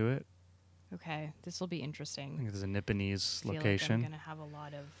theme to it. Okay, this will be I interesting. think there's a Nipponese I feel location. like I'm going to have a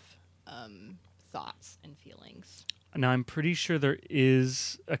lot of thoughts and feelings. Now, I'm pretty sure there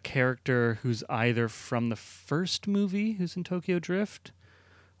is a character who's either from the first movie who's in Tokyo Drift,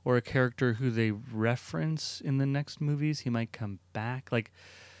 or a character who they reference in the next movies. He might come back. Like,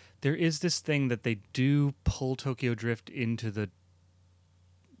 there is this thing that they do pull Tokyo Drift into the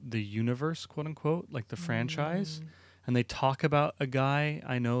universe, quote unquote, like the franchise. And they talk about a guy,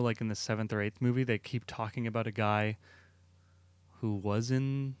 I know, like in the 7th or 8th movie, they keep talking about a guy who was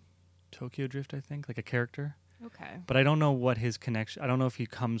in Tokyo Drift, I think, like a character. Okay. But I don't know what his connection, I don't know if he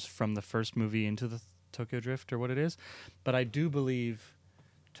comes from the first movie into the Tokyo Drift or what it is. But I do believe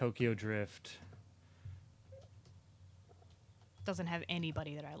Tokyo Drift Doesn't have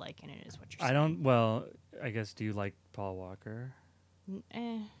anybody that I like in it, is what you're saying. I guess, do you like Paul Walker?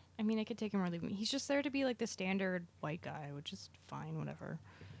 I mean, I could take him or leave him. He's just there to be like the standard white guy, which is fine, whatever.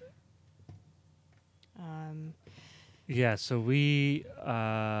 Yeah, so we...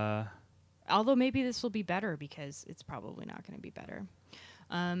 Although maybe this will be better, because it's probably not going to be better.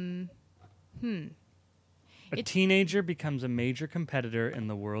 A teenager becomes a major competitor in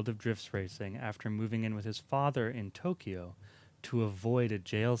the world of drifts racing after moving in with his father in Tokyo to avoid a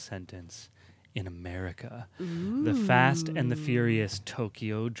jail sentence in America. Ooh. The Fast and the Furious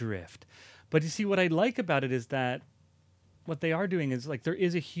Tokyo Drift. But you see, what I like about it is that what they are doing is, like, there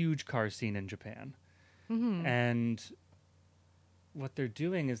is a huge car scene in Japan. Mm-hmm. And what they're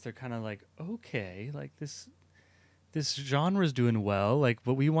doing is they're kind of like, okay, like this genre's doing well, like,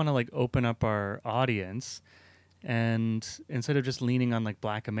 but we want to, like, open up our audience. And instead of just leaning on, like,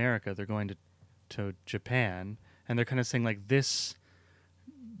 Black America, they're going to Japan, and they're kind of saying, like, this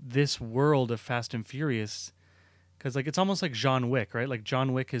world of Fast and Furious, because, like, it's almost like John Wick, right? Like,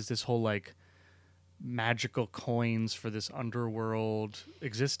 John Wick is this whole, like, magical coins for this underworld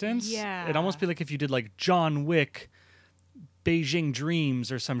existence. Yeah. It'd almost be like if you did, like, John Wick Beijing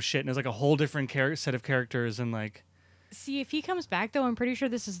Dreams or some shit, and it's like a whole different set of characters, and, like, See, if he comes back, though, I'm pretty sure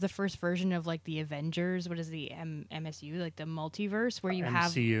this is the first version of like the Avengers. What is the MSU? Like the multiverse where you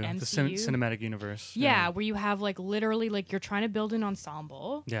have MCU, the MCU. cinematic universe. Yeah, where you have like literally like you're trying to build an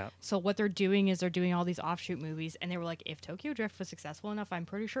ensemble. Yeah. So what they're doing is they're doing all these offshoot movies, and they were like, if Tokyo Drift was successful enough, I'm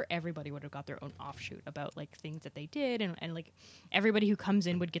pretty sure everybody would have got their own offshoot about like things that they did, and like everybody who comes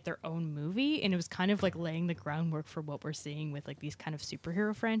in would get their own movie, and it was kind of like laying the groundwork for what we're seeing with like these kind of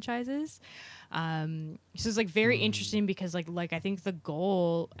superhero franchises. So it's like very interesting because like I think the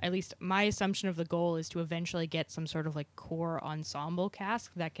goal, at least my assumption of the goal, is to eventually get some sort of like core ensemble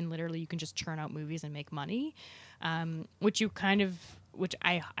cast that can literally, you can just churn out movies and make money, which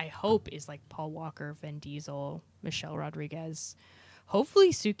I hope is like Paul Walker, Vin Diesel, Michelle Rodriguez.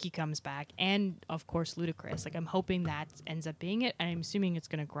 Hopefully Suki comes back, and of course Ludacris. Like I'm hoping that ends up being it, and I'm assuming it's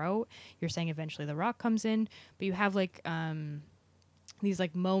going to grow. You're saying eventually The Rock comes in, but you have like these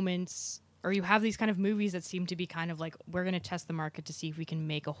like moments, or you have these kind of movies that seem to be kind of like, we're going to test the market to see if we can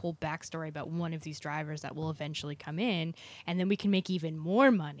make a whole backstory about one of these drivers that will eventually come in, and then we can make even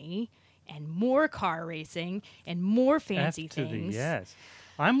more money and more car racing and more fancy things. Yes.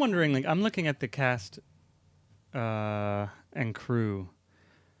 I'm wondering, like, I'm looking at the cast and crew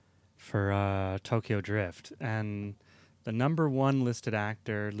for Tokyo Drift, and the number one listed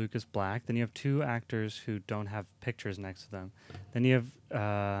actor, Lucas Black. Then you have two actors who don't have pictures next to them. Then you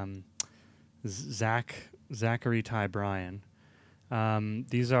have Zachary Ty Bryan.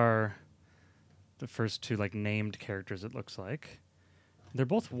 These are the first two like named characters, it looks like. They're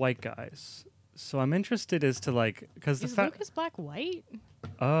both white guys. So I'm interested as to like, because Is Lucas Black white?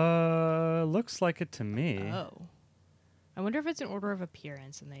 Looks like it to me. Oh. I wonder if it's in order of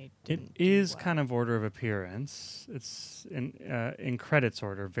appearance, and they It didn't is kind of order of appearance. It's in credits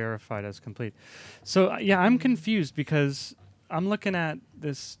order, verified as complete. So yeah, I'm confused because I'm looking at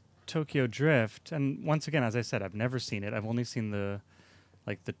this Tokyo Drift, and once again, as I said, I've never seen it. I've only seen the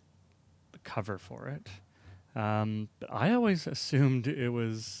cover for it. But I always assumed it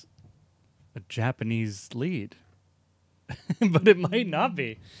was a Japanese lead. But it might not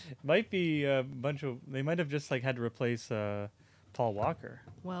be. It might be a bunch of... They might have just like had to replace Paul Walker.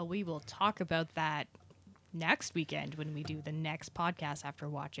 Well, we will talk about that next weekend when we do the next podcast after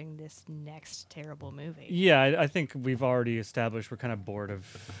watching this next terrible movie. Yeah, I think we've already established we're kind of bored of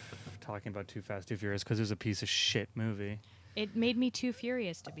talking about Too Fast, Too Furious because it was a piece of shit movie. It made me too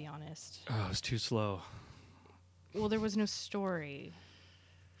furious, to be honest. Oh, it was too slow. Well, there was no story.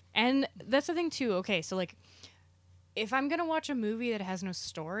 And that's the thing, too. Okay, so, like, if I'm going to watch a movie that has no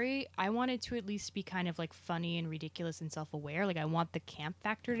story, I want it to at least be kind of, like, funny and ridiculous and self-aware. Like, I want the camp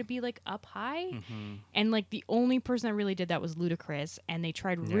factor to be, like, up high. Mm-hmm. And, like, the only person that really did that was Ludacris. And they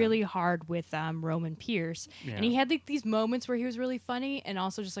tried really hard with Roman Pierce. Yeah. And he had, like, these moments where he was really funny and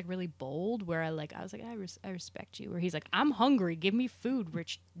also just, like, really bold, where I was like, I respect you. Where he's like, I'm hungry. Give me food,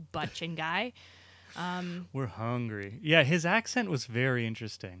 rich butt chin guy. We're hungry. Yeah, his accent was very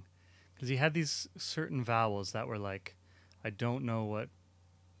interesting because he had these certain vowels that were like, I don't know what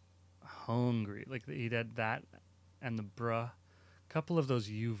hungry. Like he had that and the bruh, a couple of those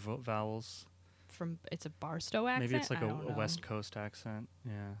U vowels. It's a Barstow accent. Maybe it's like a West Coast accent.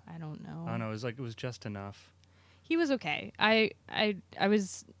 Yeah, I don't know. I don't know. It was just enough. He was okay. I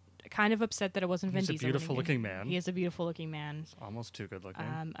was kind of upset that it wasn't Vin Diesel. He's a beautiful looking man. He is a beautiful looking man. It's almost too good looking.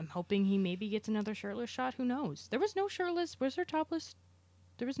 I'm hoping he maybe gets another shirtless shot. Who knows? There was no shirtless. Was there topless?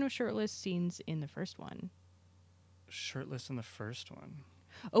 There was no shirtless scenes in the first one. Shirtless in the first one?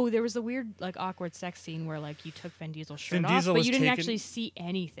 Oh, there was a weird, like, awkward sex scene where, like, you took Vin Diesel's shirt off, but you didn't actually see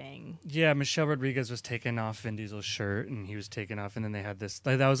anything. Yeah, Michelle Rodriguez was taking off Vin Diesel's shirt, and he was taking off, and then they had this.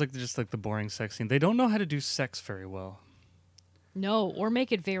 That was like just like the boring sex scene. They don't know how to do sex very well. No, or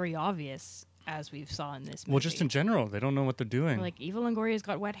make it very obvious, as we've saw in this movie. Well, just in general, they don't know what they're doing. Like, Eva Longoria's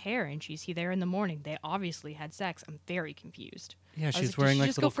got wet hair, and she's there in the morning. They obviously had sex. I'm very confused. Yeah, she's wearing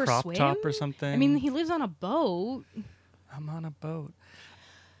like a little crop top or something. I mean, he lives on a boat. I'm on a boat.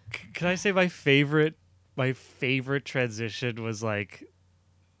 Can I say my favorite transition was like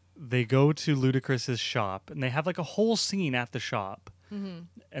they go to Ludacris's shop and they have like a whole scene at the shop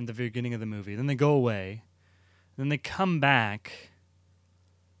at the beginning of the movie. Then they go away. Then they come back.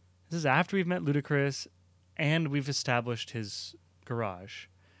 This is after we've met Ludacris and we've established his garage.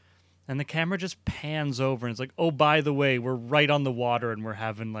 And the camera just pans over and it's like, oh, by the way, we're right on the water and we're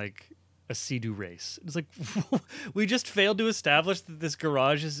having like a Sea-Doo race. It's like, we just failed to establish that this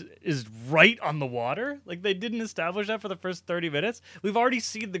garage is right on the water? Like, they didn't establish that for the first 30 minutes? We've already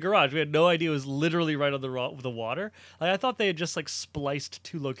seen the garage. We had no idea it was literally right on the water. Like, I thought they had just, like, spliced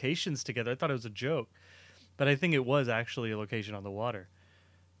two locations together. I thought it was a joke. But I think it was actually a location on the water.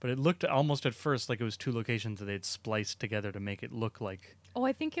 But it looked almost at first like it was two locations that they'd spliced together to make it look like. Oh,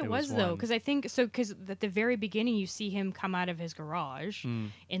 I think it was though, one. because I think so. Because at the very beginning, you see him come out of his garage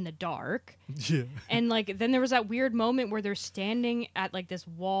in the dark, Yeah. and like then there was that weird moment where they're standing at like this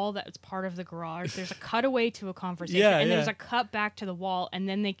wall that's part of the garage. There's a cutaway to a conversation, and there's a cut back to the wall, and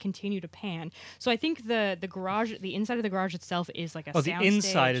then they continue to pan. So I think the garage, the inside of the garage itself is like a. The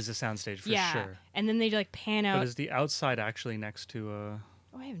inside is a soundstage for sure. And then they like pan out. But is the outside actually next to a?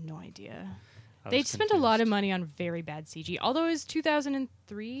 Oh, I have no idea. I They was spent a lot of confused. money on very bad CG. Although it was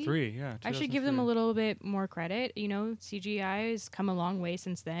 2003. I should give them a 2003. little bit more credit. You know, CGI has come a long way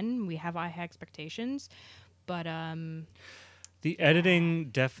since then. We have high expectations. But The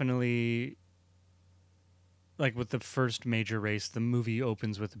editing definitely, like with the first major race, the movie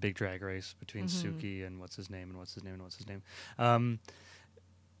opens with a big drag race between Suki and what's his name.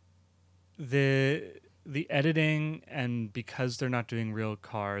 The editing, and because they're not doing real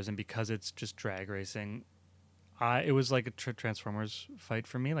cars and because it's just drag racing, it was like a Transformers fight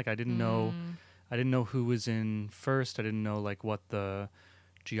for me. Like I didn't know who was in first. I didn't know like what the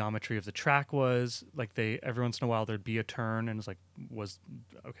geometry of the track was. Like every once in a while there'd be a turn and it's like,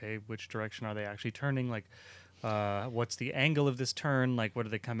 which direction are they actually turning? Like what's the angle of this turn? Like what are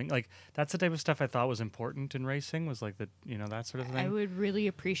they coming? Like that's the type of stuff I thought was important in racing, was like that sort of thing. I would really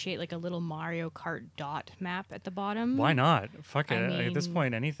appreciate like a little Mario Kart dot map at the bottom. Why not? Fuck it. At this mean-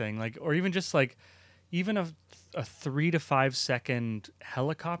 point, anything. Like, or even just like, even a 3 to 5 second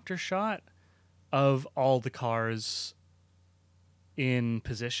helicopter shot of all the cars in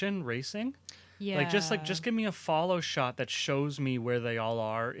position racing. Yeah. Just give me a follow shot that shows me where they all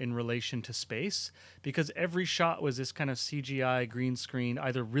are in relation to space, because every shot was this kind of CGI green screen,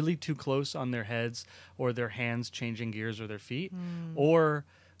 either really too close on their heads or their hands changing gears or their feet, or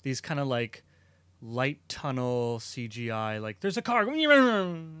these kind of like light tunnel CGI, like there's a car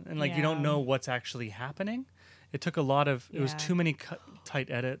and like you don't know what's actually happening. It took a lot of, it was too many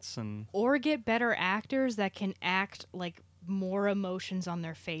tight edits, and Or get better actors that can act like more emotions on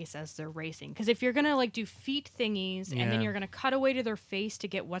their face as they're racing. Because if you're gonna like do feet thingies and then you're gonna cut away to their face to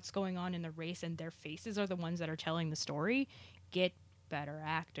get what's going on in the race, and their faces are the ones that are telling the story, get better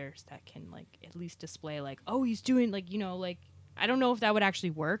actors that can like at least display like, oh, he's doing like, you know, like I don't know if that would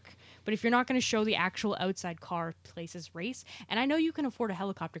actually work, but if you're not going to show the actual outside car places race, and I know you can afford a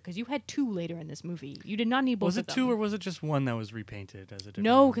helicopter because you had two later in this movie. You did not need both was of it them. two or was it just one that was repainted as a different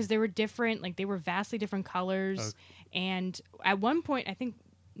No, one? because they were different. Like they were vastly different colors. And at one point, I think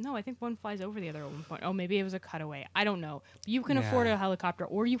one flies over the other at one point. Oh, maybe it was a cutaway. I don't know. You can afford a helicopter,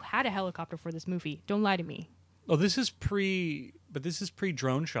 or you had a helicopter for this movie. Don't lie to me. Oh, this is pre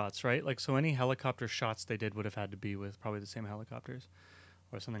drone shots, right? Like, so any helicopter shots they did would have had to be with probably the same helicopters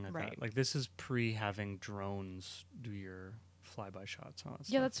or something like that. Like, this is pre having drones do your flyby shots. All that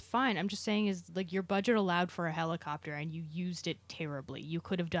Yeah, stuff. that's fine. I'm just saying is like your budget allowed for a helicopter and you used it terribly. You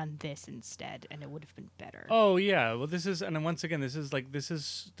could have done this instead and it would have been better. Oh yeah, well this is, and then once again, this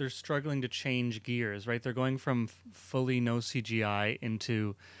is they're struggling to change gears, right? They're going from fully no CGI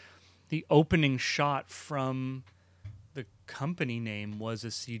into the opening shot from the company name was a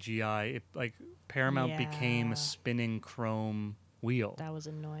CGI. It, like Paramount became a spinning chrome wheel. That was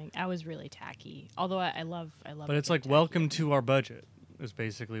annoying. I was really tacky. Although I love. But it's like, welcome to our budget is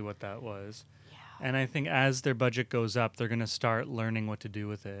basically what that was. Yeah. And I think as their budget goes up, they're going to start learning what to do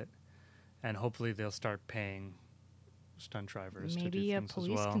with it, and hopefully they'll start paying stunt drivers to do Maybe a things as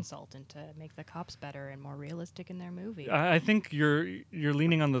police well. consultant to make the cops better and more realistic in their movie. I think you're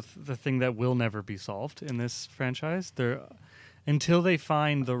leaning on the thing that will never be solved in this franchise. Until they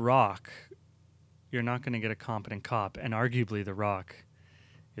find The Rock, you're not going to get a competent cop, and arguably The Rock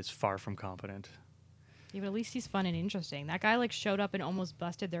is far from competent. Yeah, but at least he's fun and interesting. That guy like showed up and almost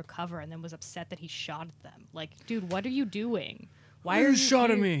busted their cover and then was upset that he shot at them. Like, dude, what are you doing? Why are you shot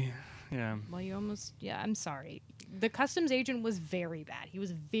at here? me? Yeah. Well, you almost... Yeah, I'm sorry. The customs agent was very bad. He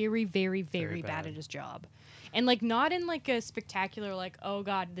was very, very, very bad at his job. And, like, not in, like, a spectacular, like, oh,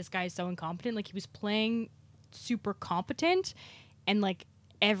 God, this guy is so incompetent. Like, he was playing super competent, and, like,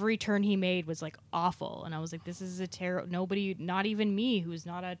 every turn he made was, like, awful. And I was like, this is a terrible... Nobody, not even me, who's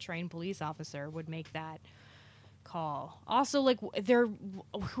not a trained police officer, would make that call. Also, like,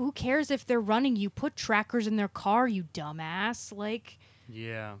 who cares if they're running? You put trackers in their car, you dumbass. Like...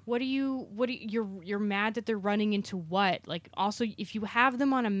 Yeah. You're mad that they're running into what? Like, also, if you have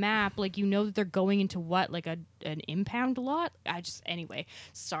them on a map, like, you know that they're going into what? Like an impound lot? Anyway,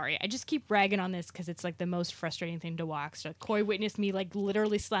 sorry. I just keep ragging on this because it's like the most frustrating thing to watch. So Coy witnessed me like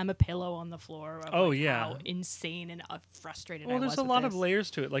literally slam a pillow on the floor. Of, how insane and frustrated I was. Well, there's a lot of layers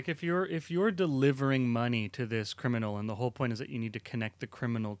to it. Like if you're delivering money to this criminal, and the whole point is that you need to connect the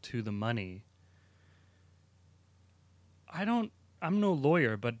criminal to the money. I'm no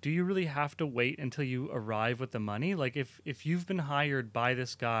lawyer, but do you really have to wait until you arrive with the money? Like if you've been hired by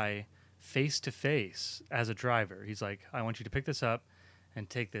this guy face to face as a driver, he's like, I want you to pick this up and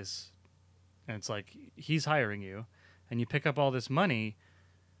take this. And it's like, he's hiring you and you pick up all this money.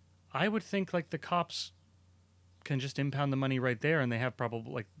 I would think like the cops can just impound the money right there and they have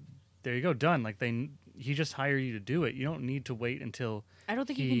probably like, there you go, done. Like he just hired you to do it. You don't need to wait until I don't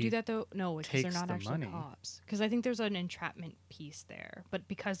think you can do that though. No, because they're not actually money. Cops. Because I think there's an entrapment piece there. But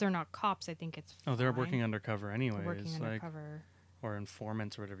because they're not cops, I think it's fine. They're working undercover anyways. They're working undercover. Or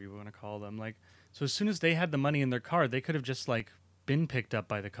informants or whatever you want to call them. Like, so as soon as they had the money in their car, they could have just like been picked up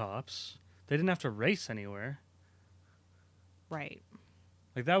by the cops. They didn't have to race anywhere. Right.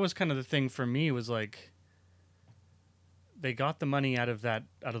 Like that was kind of the thing for me was like they got the money out of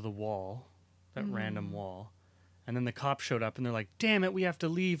the wall, that random wall. And then the cops showed up and they're like, damn it, we have to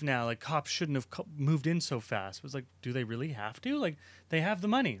leave now. Like, cops shouldn't have moved in so fast. It was like, do they really have to? Like, they have the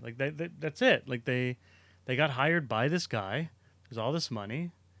money. Like, that's it. Like, they got hired by this guy. There's all this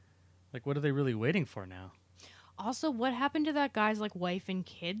money. Like, what are they really waiting for now? Also, what happened to that guy's, like, wife and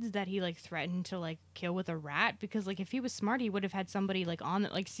kids that he, like, threatened to, like, kill with a rat? Because, like, if he was smart, he would have had somebody, like, on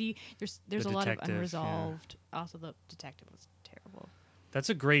it. Like, see, there's a lot of unresolved... Yeah. Also, the detective was terrible. That's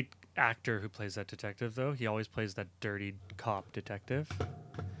a great actor who plays that detective, though. He always plays that dirty cop detective.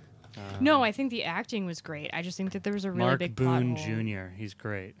 No, I think the acting was great. I just think that there was a really Mark big Boone plot hole. Jr. He's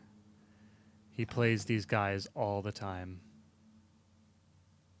great. He plays these guys all the time.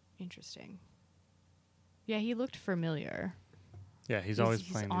 Interesting. Yeah, he looked familiar. Yeah, he's always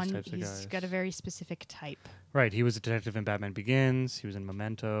playing these types of guys. He's got a very specific type. Right, he was a detective in Batman Begins. He was in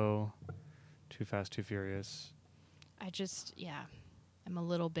Memento. Too Fast, Too Furious. I'm a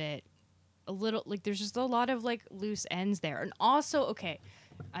little, like, there's just a lot of, like, loose ends there. And also, okay,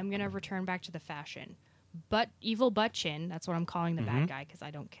 I'm going to return back to the fashion. But Evil Butt-Chin, that's what I'm calling the bad guy because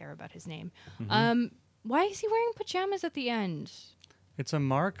I don't care about his name. Why is he wearing pajamas at the end? It's a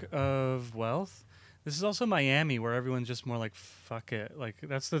mark of wealth. This is also Miami, where everyone's just more like, fuck it. Like,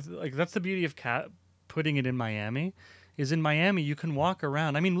 that's the beauty of putting it in Miami, is in Miami you can walk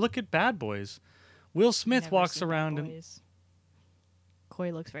around. I mean, look at Bad Boys. Will Smith walks around and...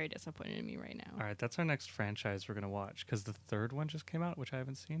 Coy looks very disappointed in me right now. All right, that's our next franchise we're going to watch, because the third one just came out, which I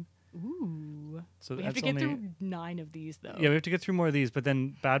haven't seen. Ooh. So we have to get through 9 of these, though. Yeah, we have to get through more of these, but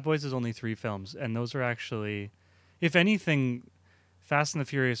then Bad Boys is only 3 films, and those are actually, if anything, Fast and the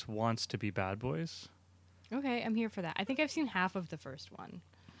Furious wants to be Bad Boys. Okay, I'm here for that. I think I've seen half of the first one.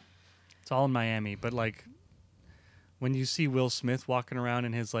 It's all in Miami, but like when you see Will Smith walking around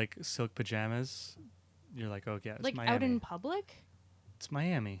in his like silk pajamas, you're like, oh yeah, it's like Miami. Out in public? It's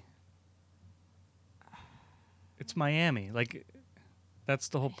Miami. It's Miami. Like that's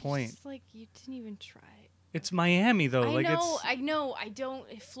the whole point. It's like you didn't even try. It's Miami though. I know. I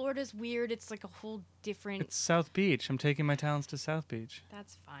don't. Florida's weird. It's like a whole different. It's South Beach. I'm taking my talents to South Beach.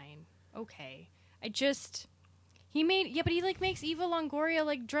 That's fine. Okay. But he like makes Eva Longoria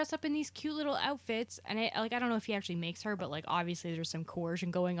like dress up in these cute little outfits, and I don't know if he actually makes her, but like obviously there's some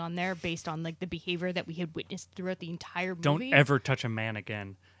coercion going on there based on like the behavior that we had witnessed throughout the entire movie. Don't ever touch a man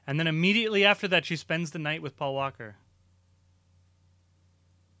again. And then immediately after that, she spends the night with Paul Walker.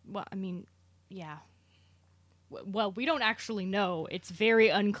 Well, I mean, yeah. Well, we don't actually know. It's very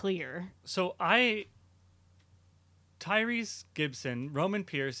unclear. So Tyrese Gibson, Roman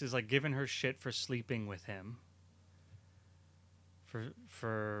Pierce is like giving her shit for sleeping with him.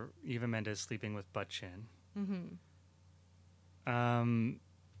 For Eva Mendes sleeping with Butt-Chin. And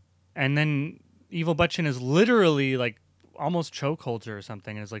then Evil Butt-Chin is literally like almost chokeholds her or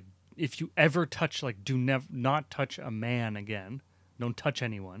something, and is like, if you ever touch, like, not touch a man again. Don't touch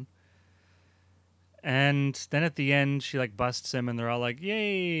anyone. And then at the end, she like busts him, and they're all like,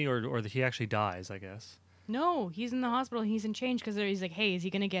 "Yay!" Or he actually dies, I guess. No, he's in the hospital. He's in change because he's like, "Hey, is he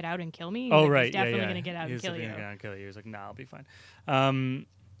gonna get out and kill me?" Oh, like, right, he's definitely gonna get out and kill you. He's gonna kill you. He's like, "Nah, I'll be fine."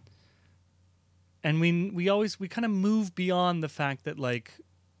 And we kind of move beyond the fact that like,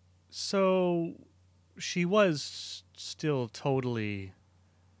 so she was still totally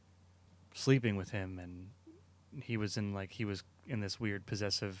sleeping with him, and he was in this weird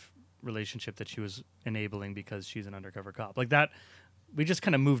possessive relationship that she was enabling because she's an undercover cop. Like that we just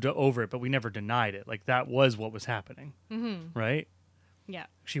kind of moved over it, but we never denied it. Like that was what was happening, right? Yeah.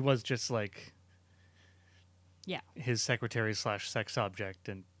 She was just like his secretary / sex object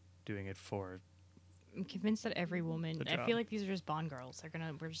and doing it for. I'm convinced that every woman. The I job. feel like these are just Bond girls.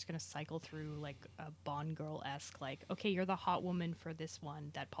 We're just gonna cycle through like a Bond girl-esque. Like, okay, you're the hot woman for this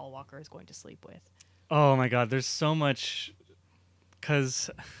one that Paul Walker is going to sleep with. Oh my God, there's so much, because.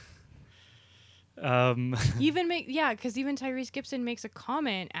 Because even Tyrese Gibson makes a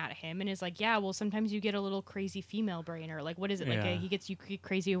comment at him and is like, yeah, well, sometimes you get a little crazy female brain, or like, what is it? Like, he gets you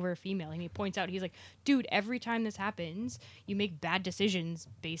crazy over a female. And he points out, he's like, dude, every time this happens, you make bad decisions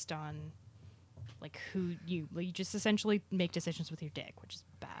based on like you just essentially make decisions with your dick, which is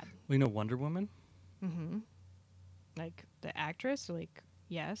bad. We know Wonder Woman. Mm-hmm. Like the actress, like,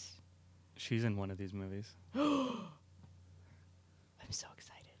 yes. She's in one of these movies. I'm so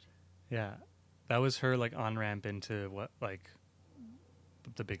excited. Yeah. That was her like on ramp into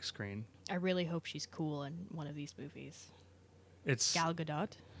the big screen. I really hope she's cool in one of these movies. It's Gal Gadot.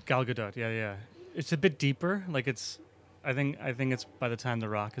 Gal Gadot, yeah. It's a bit deeper. Like I think it's by the time The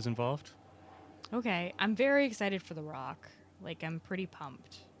Rock is involved. Okay, I'm very excited for The Rock. Like, I'm pretty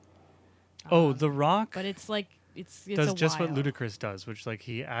pumped. The Rock. But it's like it's does a just while. what Ludacris does, which like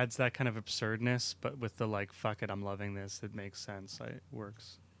he adds that kind of absurdness, but with the like, fuck it, I'm loving this. It makes sense. It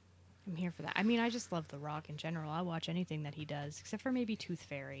works. I'm here for that. I mean, I just love The Rock in general. I'll watch anything that he does, except for maybe Tooth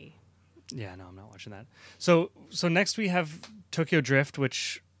Fairy. Yeah, no, I'm not watching that. So next we have Tokyo Drift,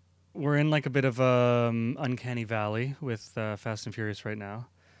 which we're in like a bit of uncanny valley with Fast and Furious right now.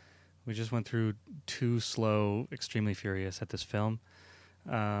 We just went through 2 slow, extremely furious at this film.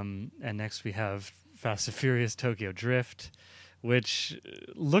 And next we have Fast and Furious Tokyo Drift, which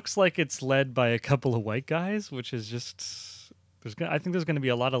looks like it's led by a couple of white guys, which is just... I think there's going to be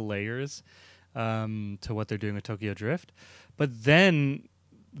a lot of layers to what they're doing with Tokyo Drift. But then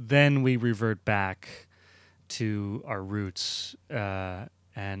we revert back to our roots, and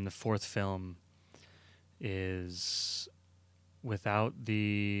the 4th film is without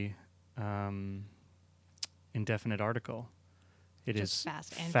the indefinite article. It Just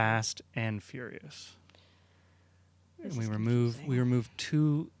is Fast and Furious. This And is we remove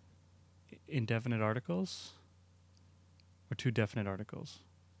 2 indefinite articles. Or 2 definite articles.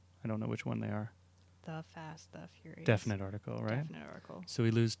 I don't know which one they are. The Fast, the Furious. Definite article, right? Definite article. So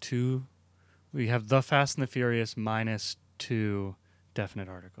we lose 2. We have the Fast and the Furious minus 2 definite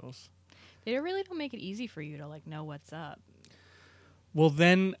articles. They really don't make it easy for you to like know what's up. Well,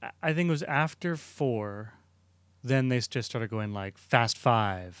 then I think it was after 4. Then they just started going like Fast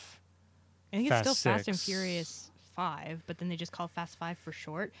 5. I think Fast it's still Fast and 6. Furious 5, but then they just call Fast 5 for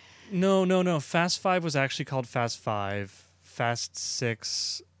short. No. Fast 5 was actually called Fast 5. Fast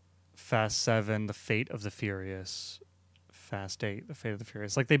 6, Fast 7, The Fate of the Furious. Fast 8, The Fate of the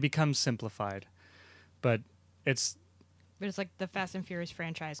Furious. Like, they become simplified. But it's like the Fast and Furious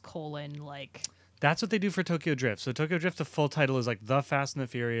franchise : like... That's what they do for Tokyo Drift. So Tokyo Drift, the full title is like The Fast and the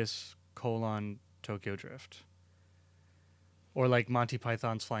Furious : Tokyo Drift. Or like Monty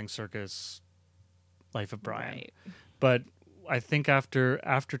Python's Flying Circus, Life of Brian. Right. But I think after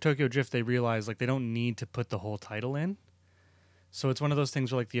Tokyo Drift, they realized like they don't need to put the whole title in. So it's one of those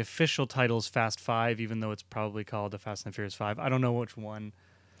things where like the official title is Fast 5, even though it's probably called The Fast and the Furious 5. I don't know which one.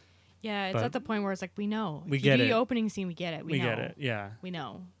 Yeah, it's But at the point where it's like, we know. We If get you do it. the opening scene, we get it. We know. get it, yeah. We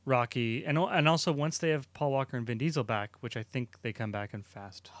know. Rocky. And also once they have Paul Walker and Vin Diesel back, which I think they come back in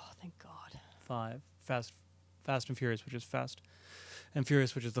Fast Oh, thank God. 5. Fast and Furious, which is Fast and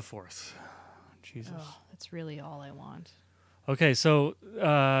Furious, which is the 4th. Jesus. Oh, that's really all I want. Okay, so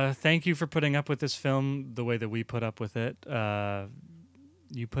thank you for putting up with this film the way that we put up with it.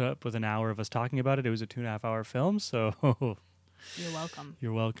 You put up with an hour of us talking about it. It was a 2.5 hour film, so You're welcome.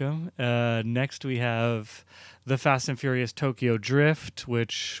 you're welcome. Next, we have The Fast and Furious Tokyo Drift,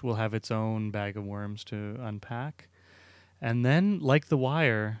 which will have its own bag of worms to unpack. And then, like The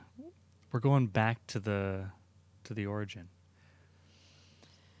Wire, we're going back to the origin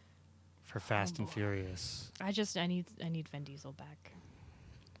for Fast and Furious. I need Vin Diesel back.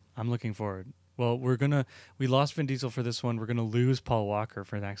 I'm looking forward. Well, we lost Vin Diesel for this one. We're gonna lose Paul Walker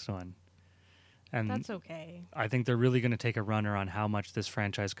for the next one. And That's okay. I think they're really gonna take a runner on how much this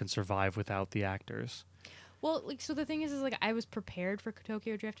franchise can survive without the actors. Well, like, so the thing is like, I was prepared for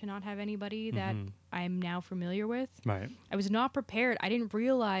Tokyo Drift to not have anybody that I'm now familiar with. Right. I was not prepared. I didn't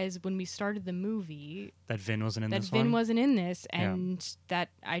realize when we started the movie That Vin wasn't in that this Vin one. wasn't in this, and that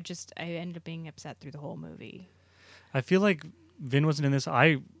I ended up being upset through the whole movie. I feel like Vin wasn't in this.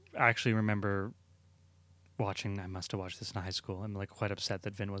 I actually remember watching. I must have watched this in high school. I'm like quite upset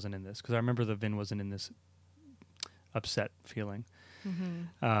that Vin wasn't in this because I remember that Vin wasn't in this. Upset feeling.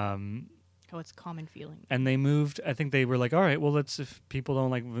 Oh, it's a common feeling. And they moved. I think they were like, all right, well, if people don't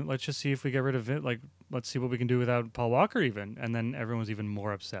like, let's just see if we get rid of it. Like, let's see what we can do without Paul Walker even. And then everyone was even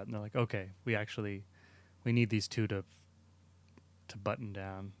more upset. And they're like, okay, we need these two to button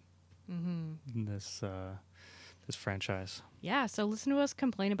down this franchise. Yeah, so listen to us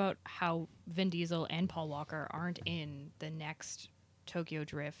complain about how Vin Diesel and Paul Walker aren't in the next Tokyo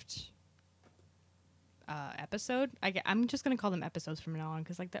Drift episode. I'm just going to call them episodes from now on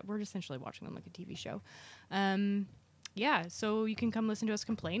because like that we're essentially watching them like a TV show. Yeah, so you can come listen to us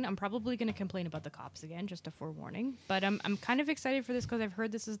complain. I'm probably going to complain about the cops again, just a forewarning. But I'm kind of excited for this because I've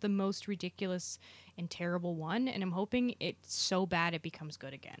heard this is the most ridiculous and terrible one, and I'm hoping it's so bad it becomes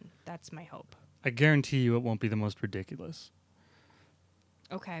good again. That's my hope. I guarantee you it won't be the most ridiculous.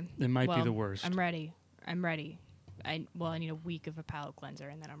 Okay. It might be the worst. I'm ready. I need a week of a palate cleanser,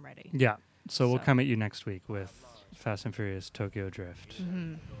 and then I'm ready. Yeah. So we'll come at you next week with Fast and Furious Tokyo Drift.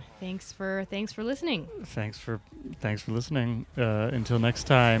 Thanks for listening. Thanks for listening. Until next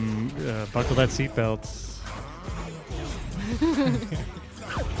time, buckle that seatbelt.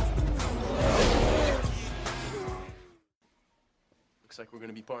 Looks like we're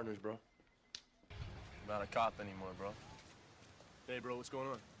gonna be partners, bro. I'm not a cop anymore, bro. Hey, bro, what's going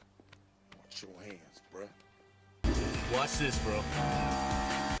on? Watch your hands, bruh. Watch this, bro.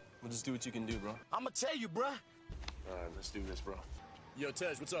 We'll just do what you can do, bro. I'ma tell you, bruh. All right, let's do this, bro. Yo,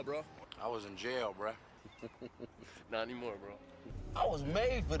 Tej, what's up, bro? I was in jail, bruh. Not anymore, bro. I was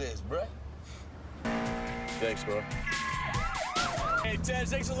made for this, bruh. Thanks, bro. Hey, Tej,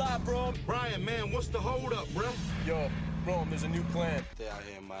 thanks a lot, bro. Brian, man, what's the hold up, bruh? Yo, bro, there's a new plan. Stay out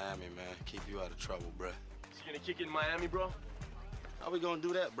here in Miami, man. Keep you out of trouble, bruh. You gonna kick it in Miami, bro? How we gonna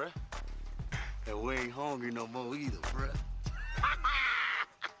do that, bruh? And we ain't hungry no more either, bruh.